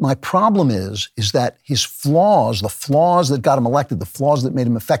 My problem is that his flaws, the flaws that got him elected, the flaws that made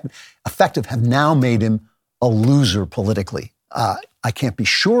him effective have now made him a loser politically. I can't be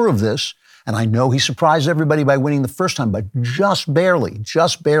sure of this. And I know he surprised everybody by winning the first time, but just barely.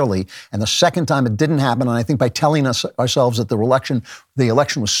 And the second time it didn't happen. And I think by telling ourselves that the election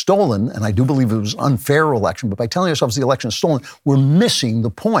was stolen, and I do believe it was an unfair election, but by telling ourselves the election is stolen, we're missing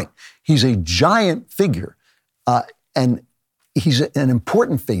the point. He's a giant figure, and he's an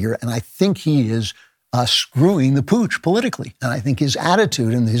important figure, and I think he is screwing the pooch politically. And I think his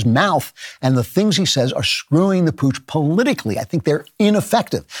attitude and his mouth and the things he says are screwing the pooch politically. I think they're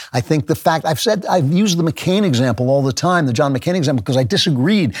ineffective. I think the fact, I've used the McCain example all the time, the John McCain example, because I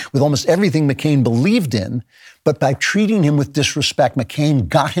disagreed with almost everything McCain believed in, but by treating him with disrespect, McCain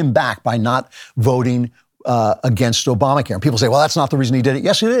got him back by not voting against Obamacare. And people say, well, that's not the reason he did it.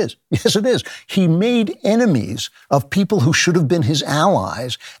 Yes, it is. Yes, it is. He made enemies of people who should have been his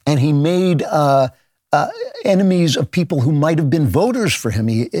allies, and he made enemies of people who might have been voters for him.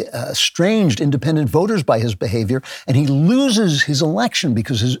 He estranged independent voters by his behavior, and he loses his election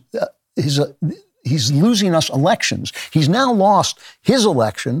because he's losing us elections. He's now lost his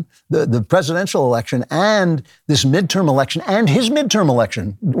election, the presidential election, and this midterm election, and his midterm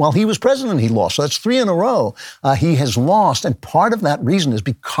election. While he was president, he lost. So that's 3 in a row. He has lost, and part of that reason is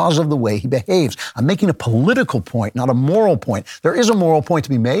because of the way he behaves. I'm making a political point, not a moral point. There is a moral point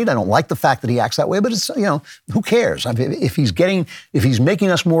to be made. I don't like the fact that he acts that way, but it's, who cares? If he's making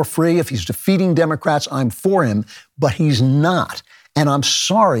us more free, if he's defeating Democrats, I'm for him, but he's not. And I'm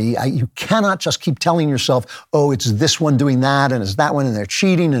sorry, you cannot just keep telling yourself, oh, it's this one doing that, and it's that one, and they're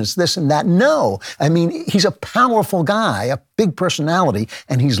cheating, and it's this and that. No. I mean, he's a powerful guy, a big personality,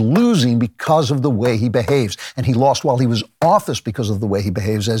 and he's losing because of the way he behaves. And he lost while he was office because of the way he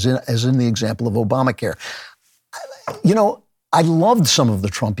behaves, as in the example of Obamacare. I loved some of the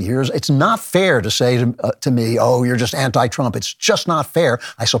Trump years. It's not fair to say to me, oh, you're just anti-Trump. It's just not fair.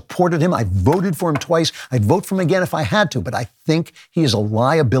 I supported him. I voted for him twice. I'd vote for him again if I had to. But I think he is a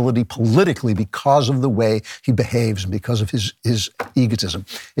liability politically because of the way he behaves and because of his egotism.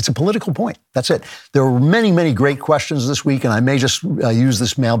 It's a political point. That's it. There were many, many great questions this week, and I may just use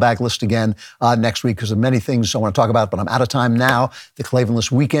this mailbag list again next week because of many things I want to talk about, but I'm out of time now. The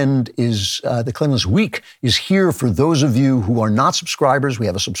Klavanless Week is here for those of you who are not subscribers. We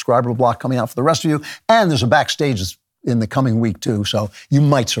have a subscriber block coming out for the rest of you, and there's a backstage in the coming week too, so you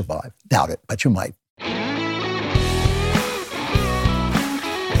might survive. Doubt it, but you might.